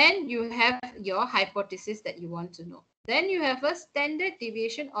 Then you have your hypothesis that you want to know. Then you have a standard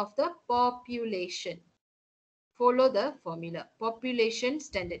deviation of the population. Follow the formula. Population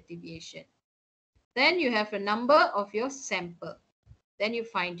standard deviation. Then you have a number of your sample. Then you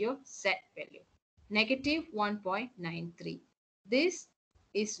find your Z value. Negative 1.93. This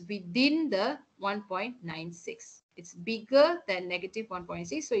is within the 1.96. It's bigger than negative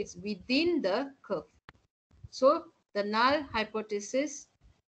 1.6, so it's within the curve. So the null hypothesis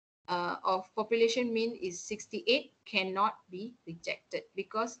of population mean is 68 cannot be rejected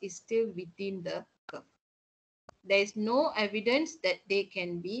because it's still within the curve. There is no evidence that they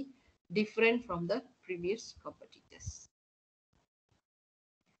can be different from the previous competitors.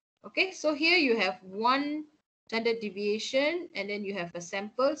 Okay, so here you have one standard deviation and then you have a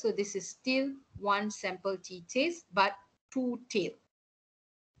sample. So this is still one sample t-test but two tail.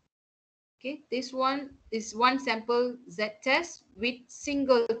 Okay, this one is one sample z-test with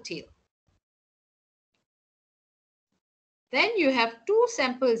single tail. Then you have two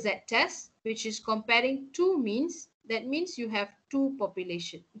sample z-tests, which is comparing two means. That means you have two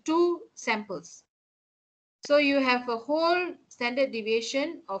samples. So you have a whole standard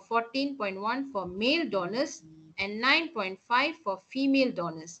deviation of 14.1 for male donors and 9.5 for female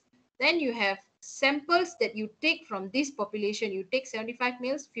donors. Then you have samples that you take from this population. You take 75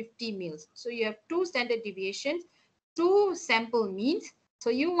 males, 50 males. So you have two standard deviations, two sample means. So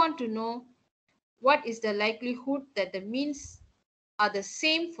you want to know what is the likelihood that the means are the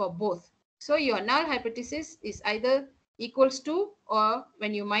same for both. So your null hypothesis is either equals to, or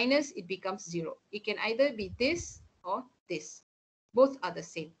when you minus, it becomes 0. It can either be this or this. Both are the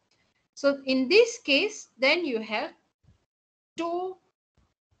same. So in this case, then you have two,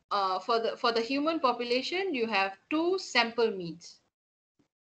 for the human population, you have two sample means.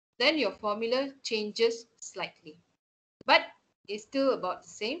 Then your formula changes slightly, but it's still about the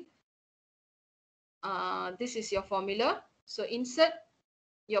same. This is your formula. So insert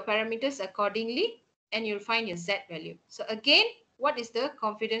your parameters accordingly and you'll find your Z value. So again, what is the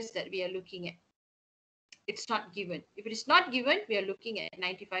confidence that we are looking at? It's not given. If it is not given, we are looking at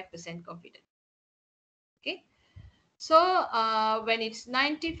 95% confidence. Okay. So when it's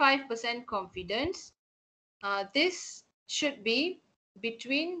 95% confidence, this should be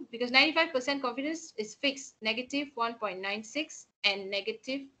between, because 95% confidence is fixed, negative 1.96 and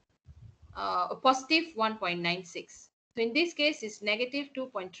positive 1.96. So in this case, it's negative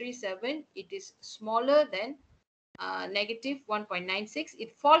 2.37. It is smaller than negative 1.96.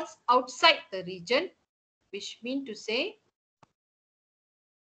 It falls outside the region, which mean to say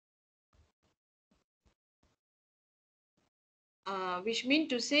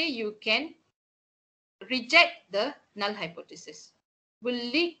you can reject the null hypothesis, will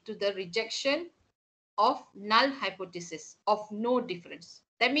lead to the rejection of null hypothesis of no difference.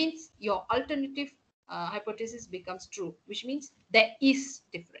 That means your alternative hypothesis becomes true, which means there is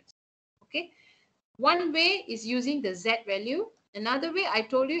difference. Okay. One way is using the Z value. Another way I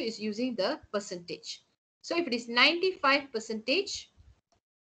told you is using the percentage. So if it is 95 percentage,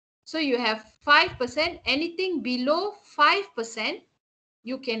 so you have 5%, anything below 5%,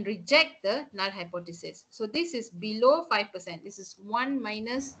 you can reject the null hypothesis. So this is below 5%. This is 1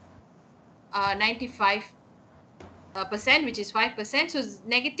 minus 95 percent, which is 5%. So it's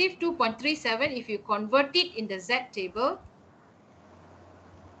negative 2.37. If you convert it in the Z table,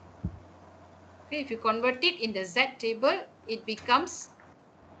 okay, if you convert it in the Z table, it becomes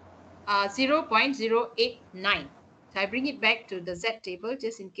 0.089. So I bring it back to the Z table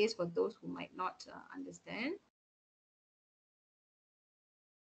just in case for those who might not understand.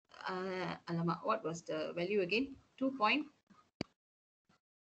 Alamak, what was the value again?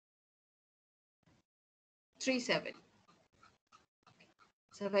 2.37.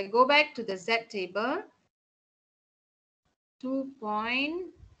 So if I go back to the Z table,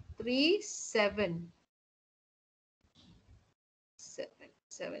 2.37.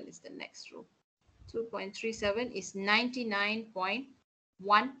 7 is the next row. 2.37 is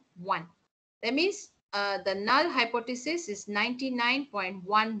 99.11. That means the null hypothesis is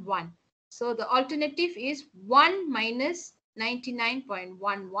 99.11. So the alternative is 1 minus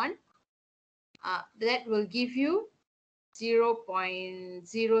 99.11. That will give you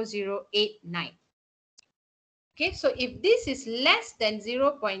 0.0089. Okay, so if this is less than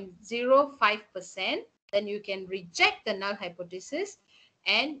 0.05%, then you can reject the null hypothesis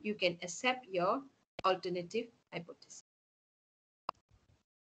and you can accept your alternative hypothesis.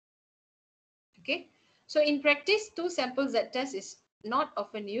 Okay, so in practice, two sample Z-test is not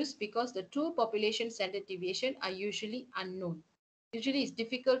often used because the two population standard deviation are usually unknown. Usually it's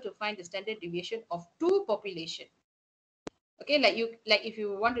difficult to find the standard deviation of two population. Okay, like if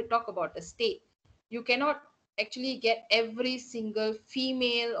you want to talk about the state, you cannot actually get every single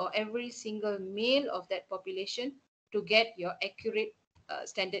female or every single male of that population to get your accurate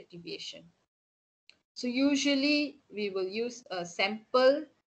standard deviation. So usually we will use a sample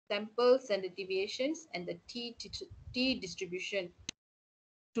standard deviations and the t distribution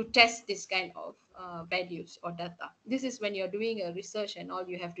to test this kind of values or data. This is when you're doing a research and all,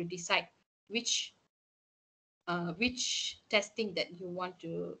 you have to decide which testing that you want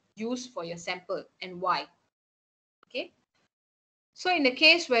to use for your sample and why. Okay. So in the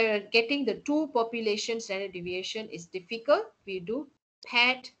case where getting the two population standard deviation is difficult, we do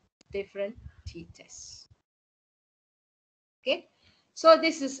paired different t-tests. Okay. So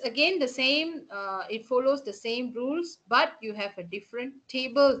this is again the same, it follows the same rules, but you have a different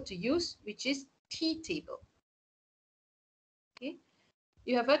table to use, which is t-table. Okay.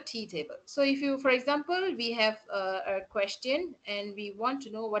 You have a t-table. So if you, for example, we have a question and we want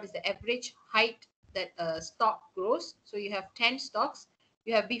to know what is the average height that a stock grows. So you have 10 stocks,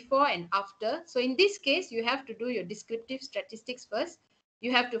 you have before and after. So in this case, you have to do your descriptive statistics first.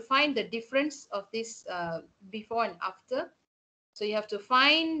 You have to find the difference of this before and after. So you have to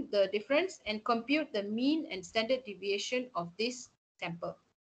find the difference and compute the mean and standard deviation of this sample.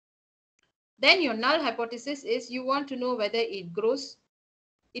 Then your null hypothesis is you want to know whether it grows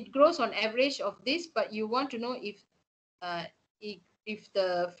on average of this, but you want to know if uh, if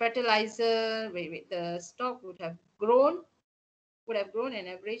the fertilizer, the stock would have grown an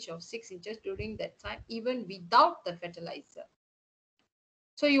average of 6 inches during that time, even without the fertilizer.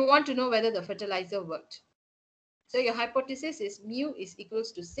 So you want to know whether the fertilizer worked. So your hypothesis is mu is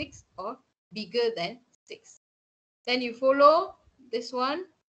equals to 6 or bigger than 6. Then you follow this one,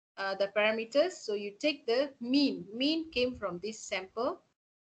 the parameters. So you take the mean. Mean came from this sample.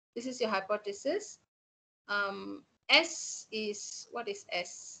 This is your hypothesis. S is, what is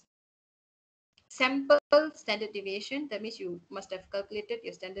S? Sample standard deviation. That means you must have calculated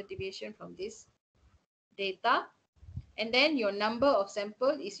your standard deviation from this data. And then your number of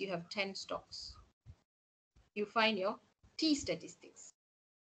sample is you have 10 stocks. You find your T statistics.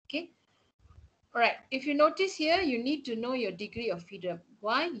 Okay. All right. If you notice here, you need to know your degree of freedom.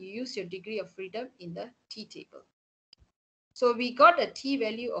 Why? You use your degree of freedom in the T table. So we got a T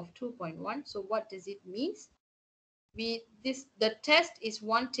value of 2.1. So what does it mean? the test is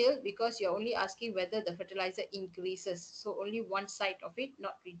one tail because you're only asking whether the fertilizer increases. So only one side of it,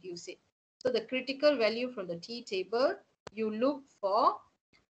 not reduce it. So the critical value from the T table, you look for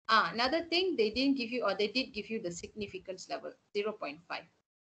another thing they didn't give you, or they did give you the significance level 0.5.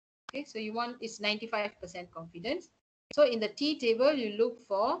 Okay, so you want is 95% confidence. So in the T table, you look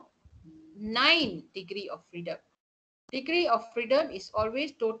for 9 degree of freedom. Degree of freedom is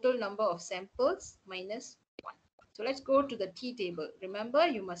always total number of samples minus 1. So let's go to the T table. Remember,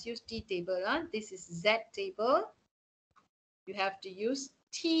 you must use T table. This is Z table. You have to use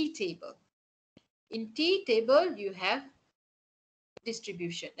T table. In T table, you have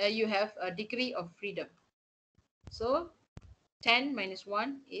distribution. You have a degree of freedom. So 10 minus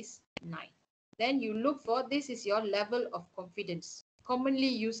 1 is 9. Then you look for, this is your level of confidence, commonly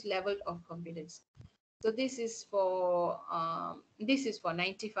used level of confidence. So this is for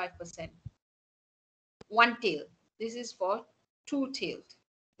 95%. One tail. This is for two tailed.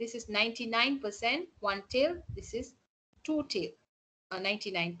 This is 99% one tail. This is two tail,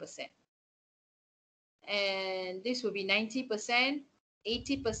 99%. And this will be 90%,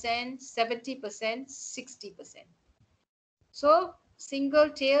 80%, 70%, 60%. So single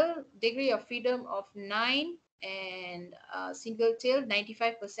tail degree of freedom of 9 and single tail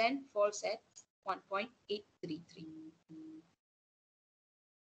 95% falls at 1.833.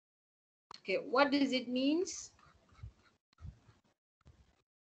 Okay, what does it means?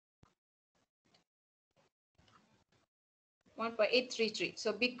 One point 833.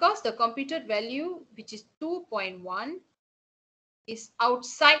 So because the computed value, which is 2.1, is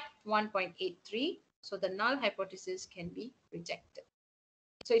outside 1.83, so the null hypothesis can be rejected.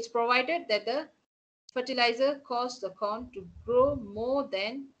 So it's provided that the fertilizer caused the corn to grow more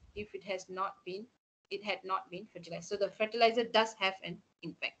than if it had not been fertilized. So the fertilizer does have an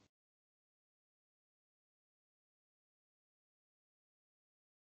impact.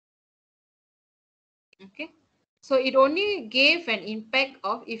 Okay. So it only gave an impact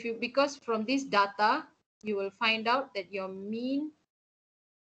of, if you, because from this data, you will find out that your mean,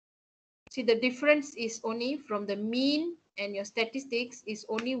 see the difference is only from the mean and your statistics is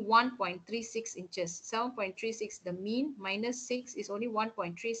only 1.36 inches. 7.36, the mean minus 6 is only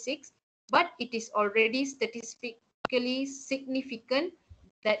 1.36, but it is already statistically significant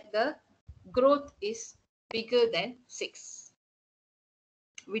that the growth is bigger than 6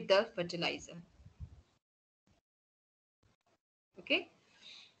 with the fertilizer. Okay.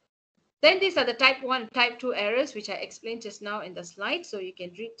 Then these are the type 1, type 2 errors, which I explained just now in the slide, so you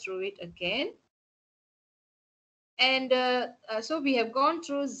can read through it again. And so we have gone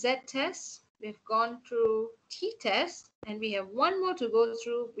through Z test, we've gone through T test, and we have one more to go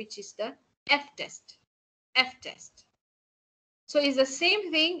through, which is the F test. F test. So it's the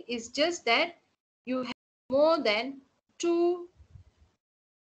same thing, it's just that you have more than two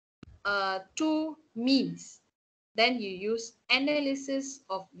means. Then you use analysis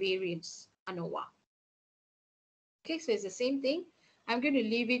of variance, ANOVA. Okay, so it's the same thing. I'm going to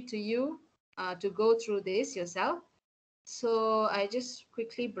leave it to you to go through this yourself. So I just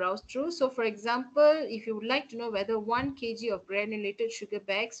quickly browse through. So for example, if you would like to know whether 1 kg of granulated sugar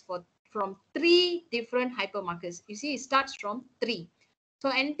bags from 3 different hypermarkets, you see it starts from 3. So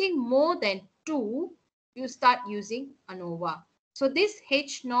anything more than 2, you start using ANOVA. So this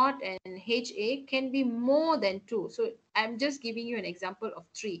H0 and HA can be more than 2. So I'm just giving you an example of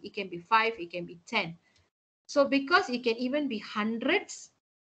 3. It can be 5, it can be 10. So because it can even be hundreds,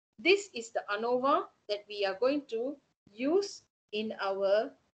 this is the ANOVA that we are going to use in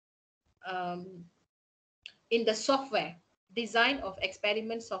our in the software, design of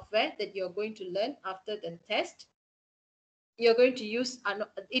experiment software that you're going to learn after the test. You're going to use,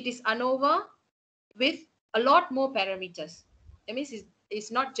 it is ANOVA with a lot more parameters. That means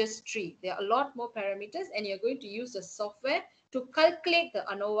it's not just 3. There are a lot more parameters, and you're going to use the software to calculate the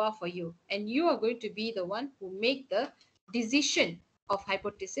ANOVA for you. And you are going to be the one who make the decision of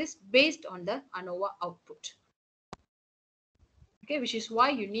hypothesis based on the ANOVA output. Okay, which is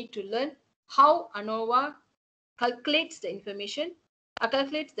why you need to learn how ANOVA calculates the information,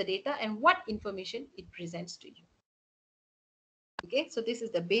 calculates the data, and what information it presents to you. Okay, so this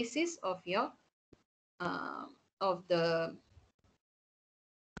is the basis of your of the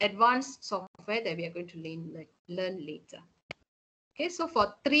advanced software that we are going to learn later. Okay, so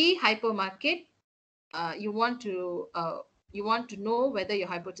for 3 hypermarket, you want to know whether your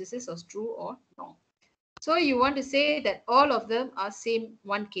hypothesis was true or wrong. So you want to say that all of them are same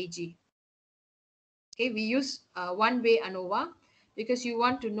 1 kg. Okay, we use one-way ANOVA because you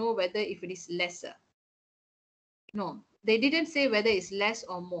want to know whether if it is lesser. No, they didn't say whether it's less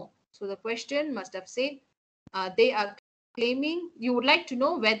or more. So the question must have said They are claiming you would like to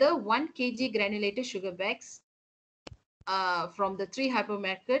know whether 1 kg granulated sugar bags from the 3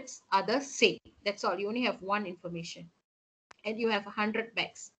 hypermarkets are the same. That's all. You only have one information. And you have 100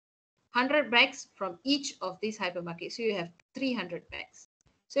 bags. 100 bags from each of these hypermarkets. So you have 300 bags.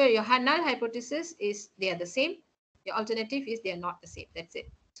 So your null hypothesis is they are the same. Your alternative is they are not the same. That's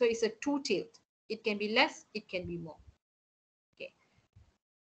it. So it's a two-tailed. It can be less, it can be more. Okay.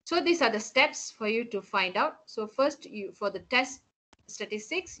 So these are the steps for you to find out. So first, you for the test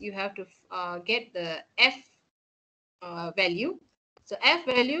statistics, you have to get the F value. So F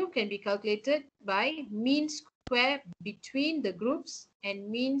value can be calculated by mean square between the groups and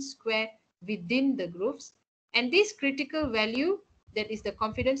mean square within the groups. And this critical value, that is the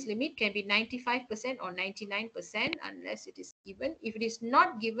confidence limit, can be 95% or 99% unless it is given. If it is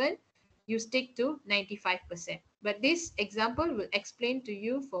not given, you stick to 95%. But this example will explain to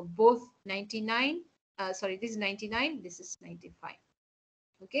you for both 99, this is 99, this is 95.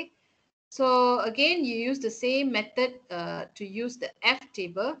 Okay. So again, you use the same method to use the F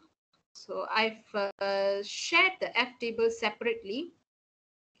table. So I've shared the F table separately.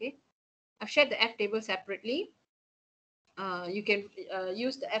 Okay, I've shared the F table separately. You can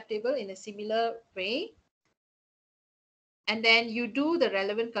use the F table in a similar way. And then you do the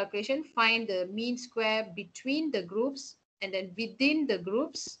relevant calculation, find the mean square between the groups and then within the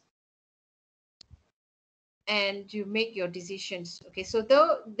groups, and you make your decisions. Okay, so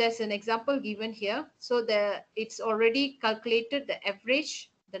though there's an example given here, so it's already calculated the average,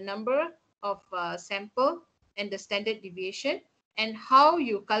 the number of sample and the standard deviation, and how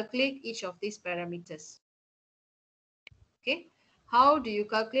you calculate each of these parameters. Okay, how do you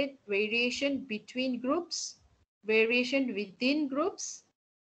calculate variation between groups, variation within groups,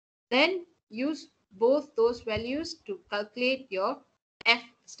 then use both those values to calculate your F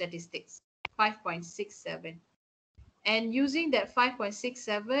statistics 5.67. And using that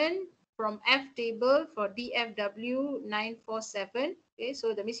 5.67 from F table for DFW 947, okay,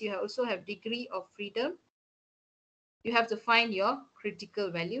 so that means you also have degree of freedom. You have to find your critical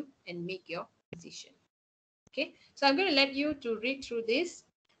value and make your decision. Okay, so I'm going to let you to read through this.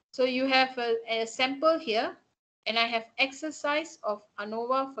 So you have a sample here, and I have exercise of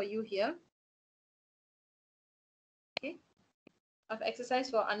ANOVA for you here. Okay, I have exercise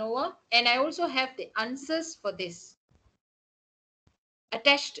for ANOVA, and I also have the answers for this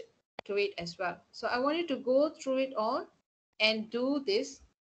attached to it as well. So I want you to go through it all and do this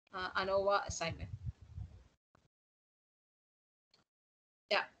ANOVA assignment.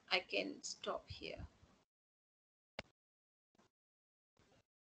 Yeah, I can stop here.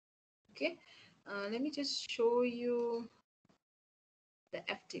 Okay, let me just show you the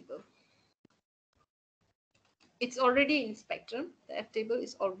F table. It's already in Spectrum. The F table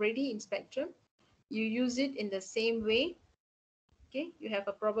is already in Spectrum. You use it in the same way. Okay, you have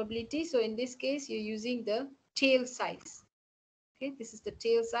a probability. So in this case, you're using the tail size. Okay, this is the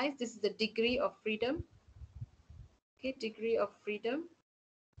tail size. This is the degree of freedom. Okay, degree of freedom.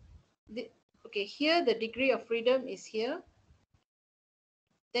 Okay, here the degree of freedom is here.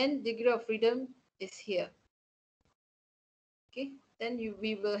 Then degree of freedom is here. Okay, then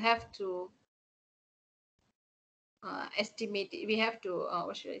we will have to estimate it. We have to,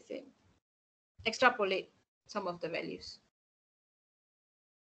 what should I say? Extrapolate some of the values.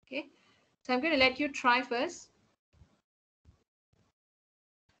 Okay, so I'm going to let you try first.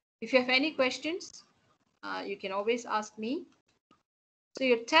 If you have any questions, you can always ask me. So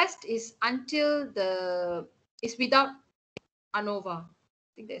your test is is without ANOVA.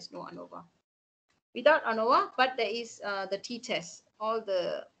 I think there's no ANOVA. Without ANOVA, but there is the t-test, all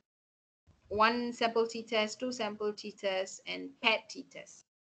the 1 sample t-test, 2 sample t-test, and paired t-test.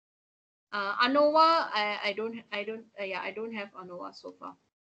 ANOVA, I don't have ANOVA so far.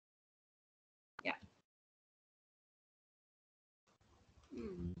 Yeah.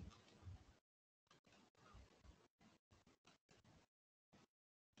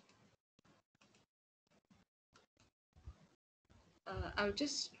 I'll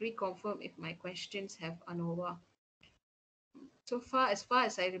just reconfirm if my questions have ANOVA. So far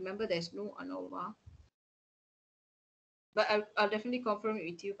as I remember, there's no ANOVA. But I'll definitely confirm it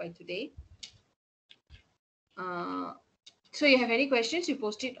with you by today. So you have any questions, you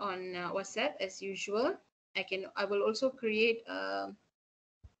post it on WhatsApp as usual. I will also create a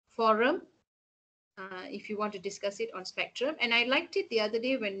forum if you want to discuss it on Spectrum. And I liked it the other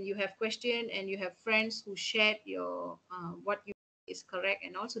day when you have question and you have friends who shared your what you is correct,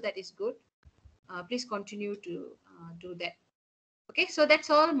 and also that is good. Please continue to do that. Okay, so that's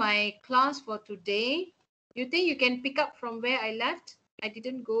all my class for today. You think you can pick up from where I left? I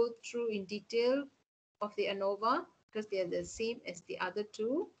didn't go through in detail of the ANOVA because they are the same as the other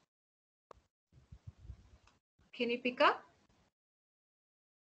two. Can you pick up?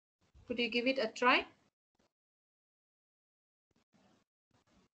 Could you give it a try?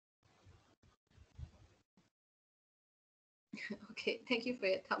 Okay, thank you for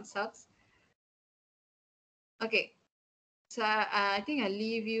your thumbs ups. Okay, so I think I'll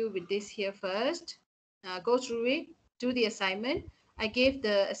leave you with this here first. Go through it, do the assignment. I gave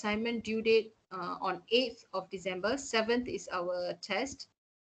the assignment due date on 8th of December. 7th is our test,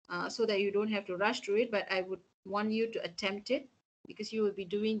 so that you don't have to rush through it. But I would want you to attempt it because you will be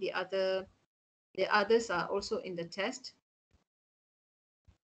doing the other. The others are also in the test.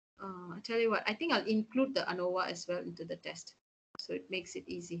 I tell you what, I think I'll include the ANOVA as well into the test, so it makes it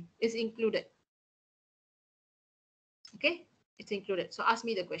easy. It's included. Okay, it's included. So ask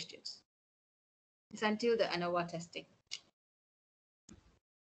me the questions. It's until the ANOVA testing.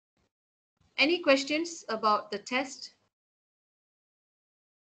 Any questions about the test?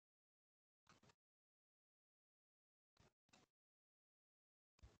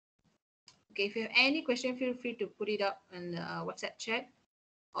 Okay, if you have any question, feel free to put it up in the WhatsApp chat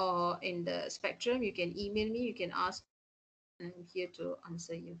or in the Spectrum. You can email me, you can ask, and I'm here to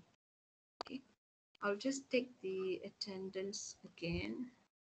answer you. Okay, I'll just take the attendance again.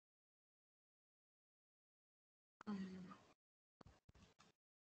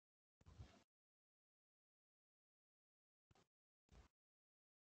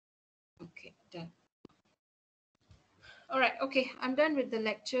 Okay, done. All right, okay, I'm done with the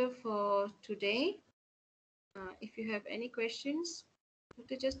lecture for today. If you have any questions,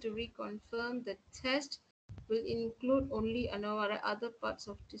 okay, just to reconfirm, the test will include only ANOVA, other parts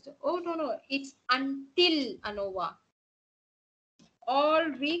of this. Oh, no, it's until ANOVA.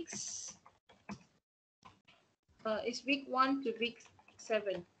 All weeks, it's week 1 to week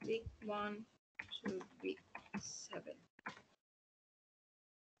 7. Week 1 to week 7.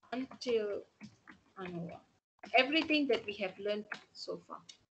 Until ANOVA. Everything that we have learned so far.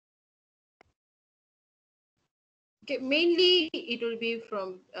 Okay, mainly it will be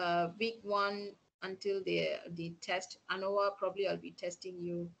from week 1 until the test. ANOVA, probably I'll be testing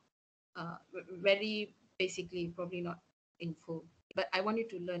you very basically, probably not in full. But I want you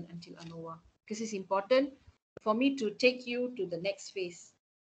to learn until ANOVA because it's important for me to take you to the next phase.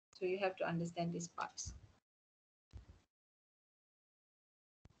 So you have to understand these parts.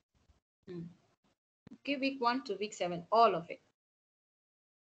 Mm. Okay, week 1 to week 7, all of it.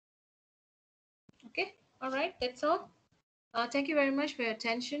 Okay, all right, that's all. Thank you very much for your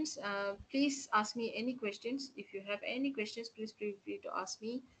attentions. Please ask me any questions. If you have any questions, please feel free to ask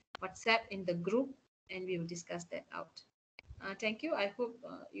me WhatsApp in the group and we will discuss that out. Thank you. I hope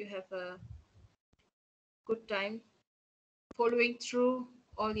you have a good time following through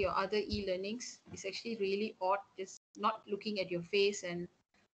all your other e-learnings. It's actually really odd just not looking at your face and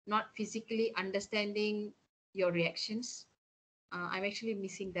not physically understanding your reactions. I'm actually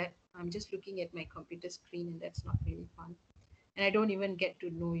missing that. I'm just looking at my computer screen and that's not really fun. And I don't even get to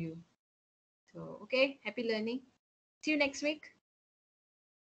know you. So, okay, happy learning. See you next week.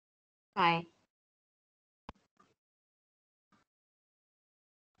 Bye.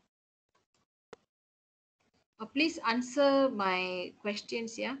 Please answer my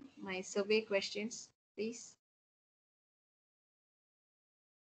questions, yeah, my survey questions, please.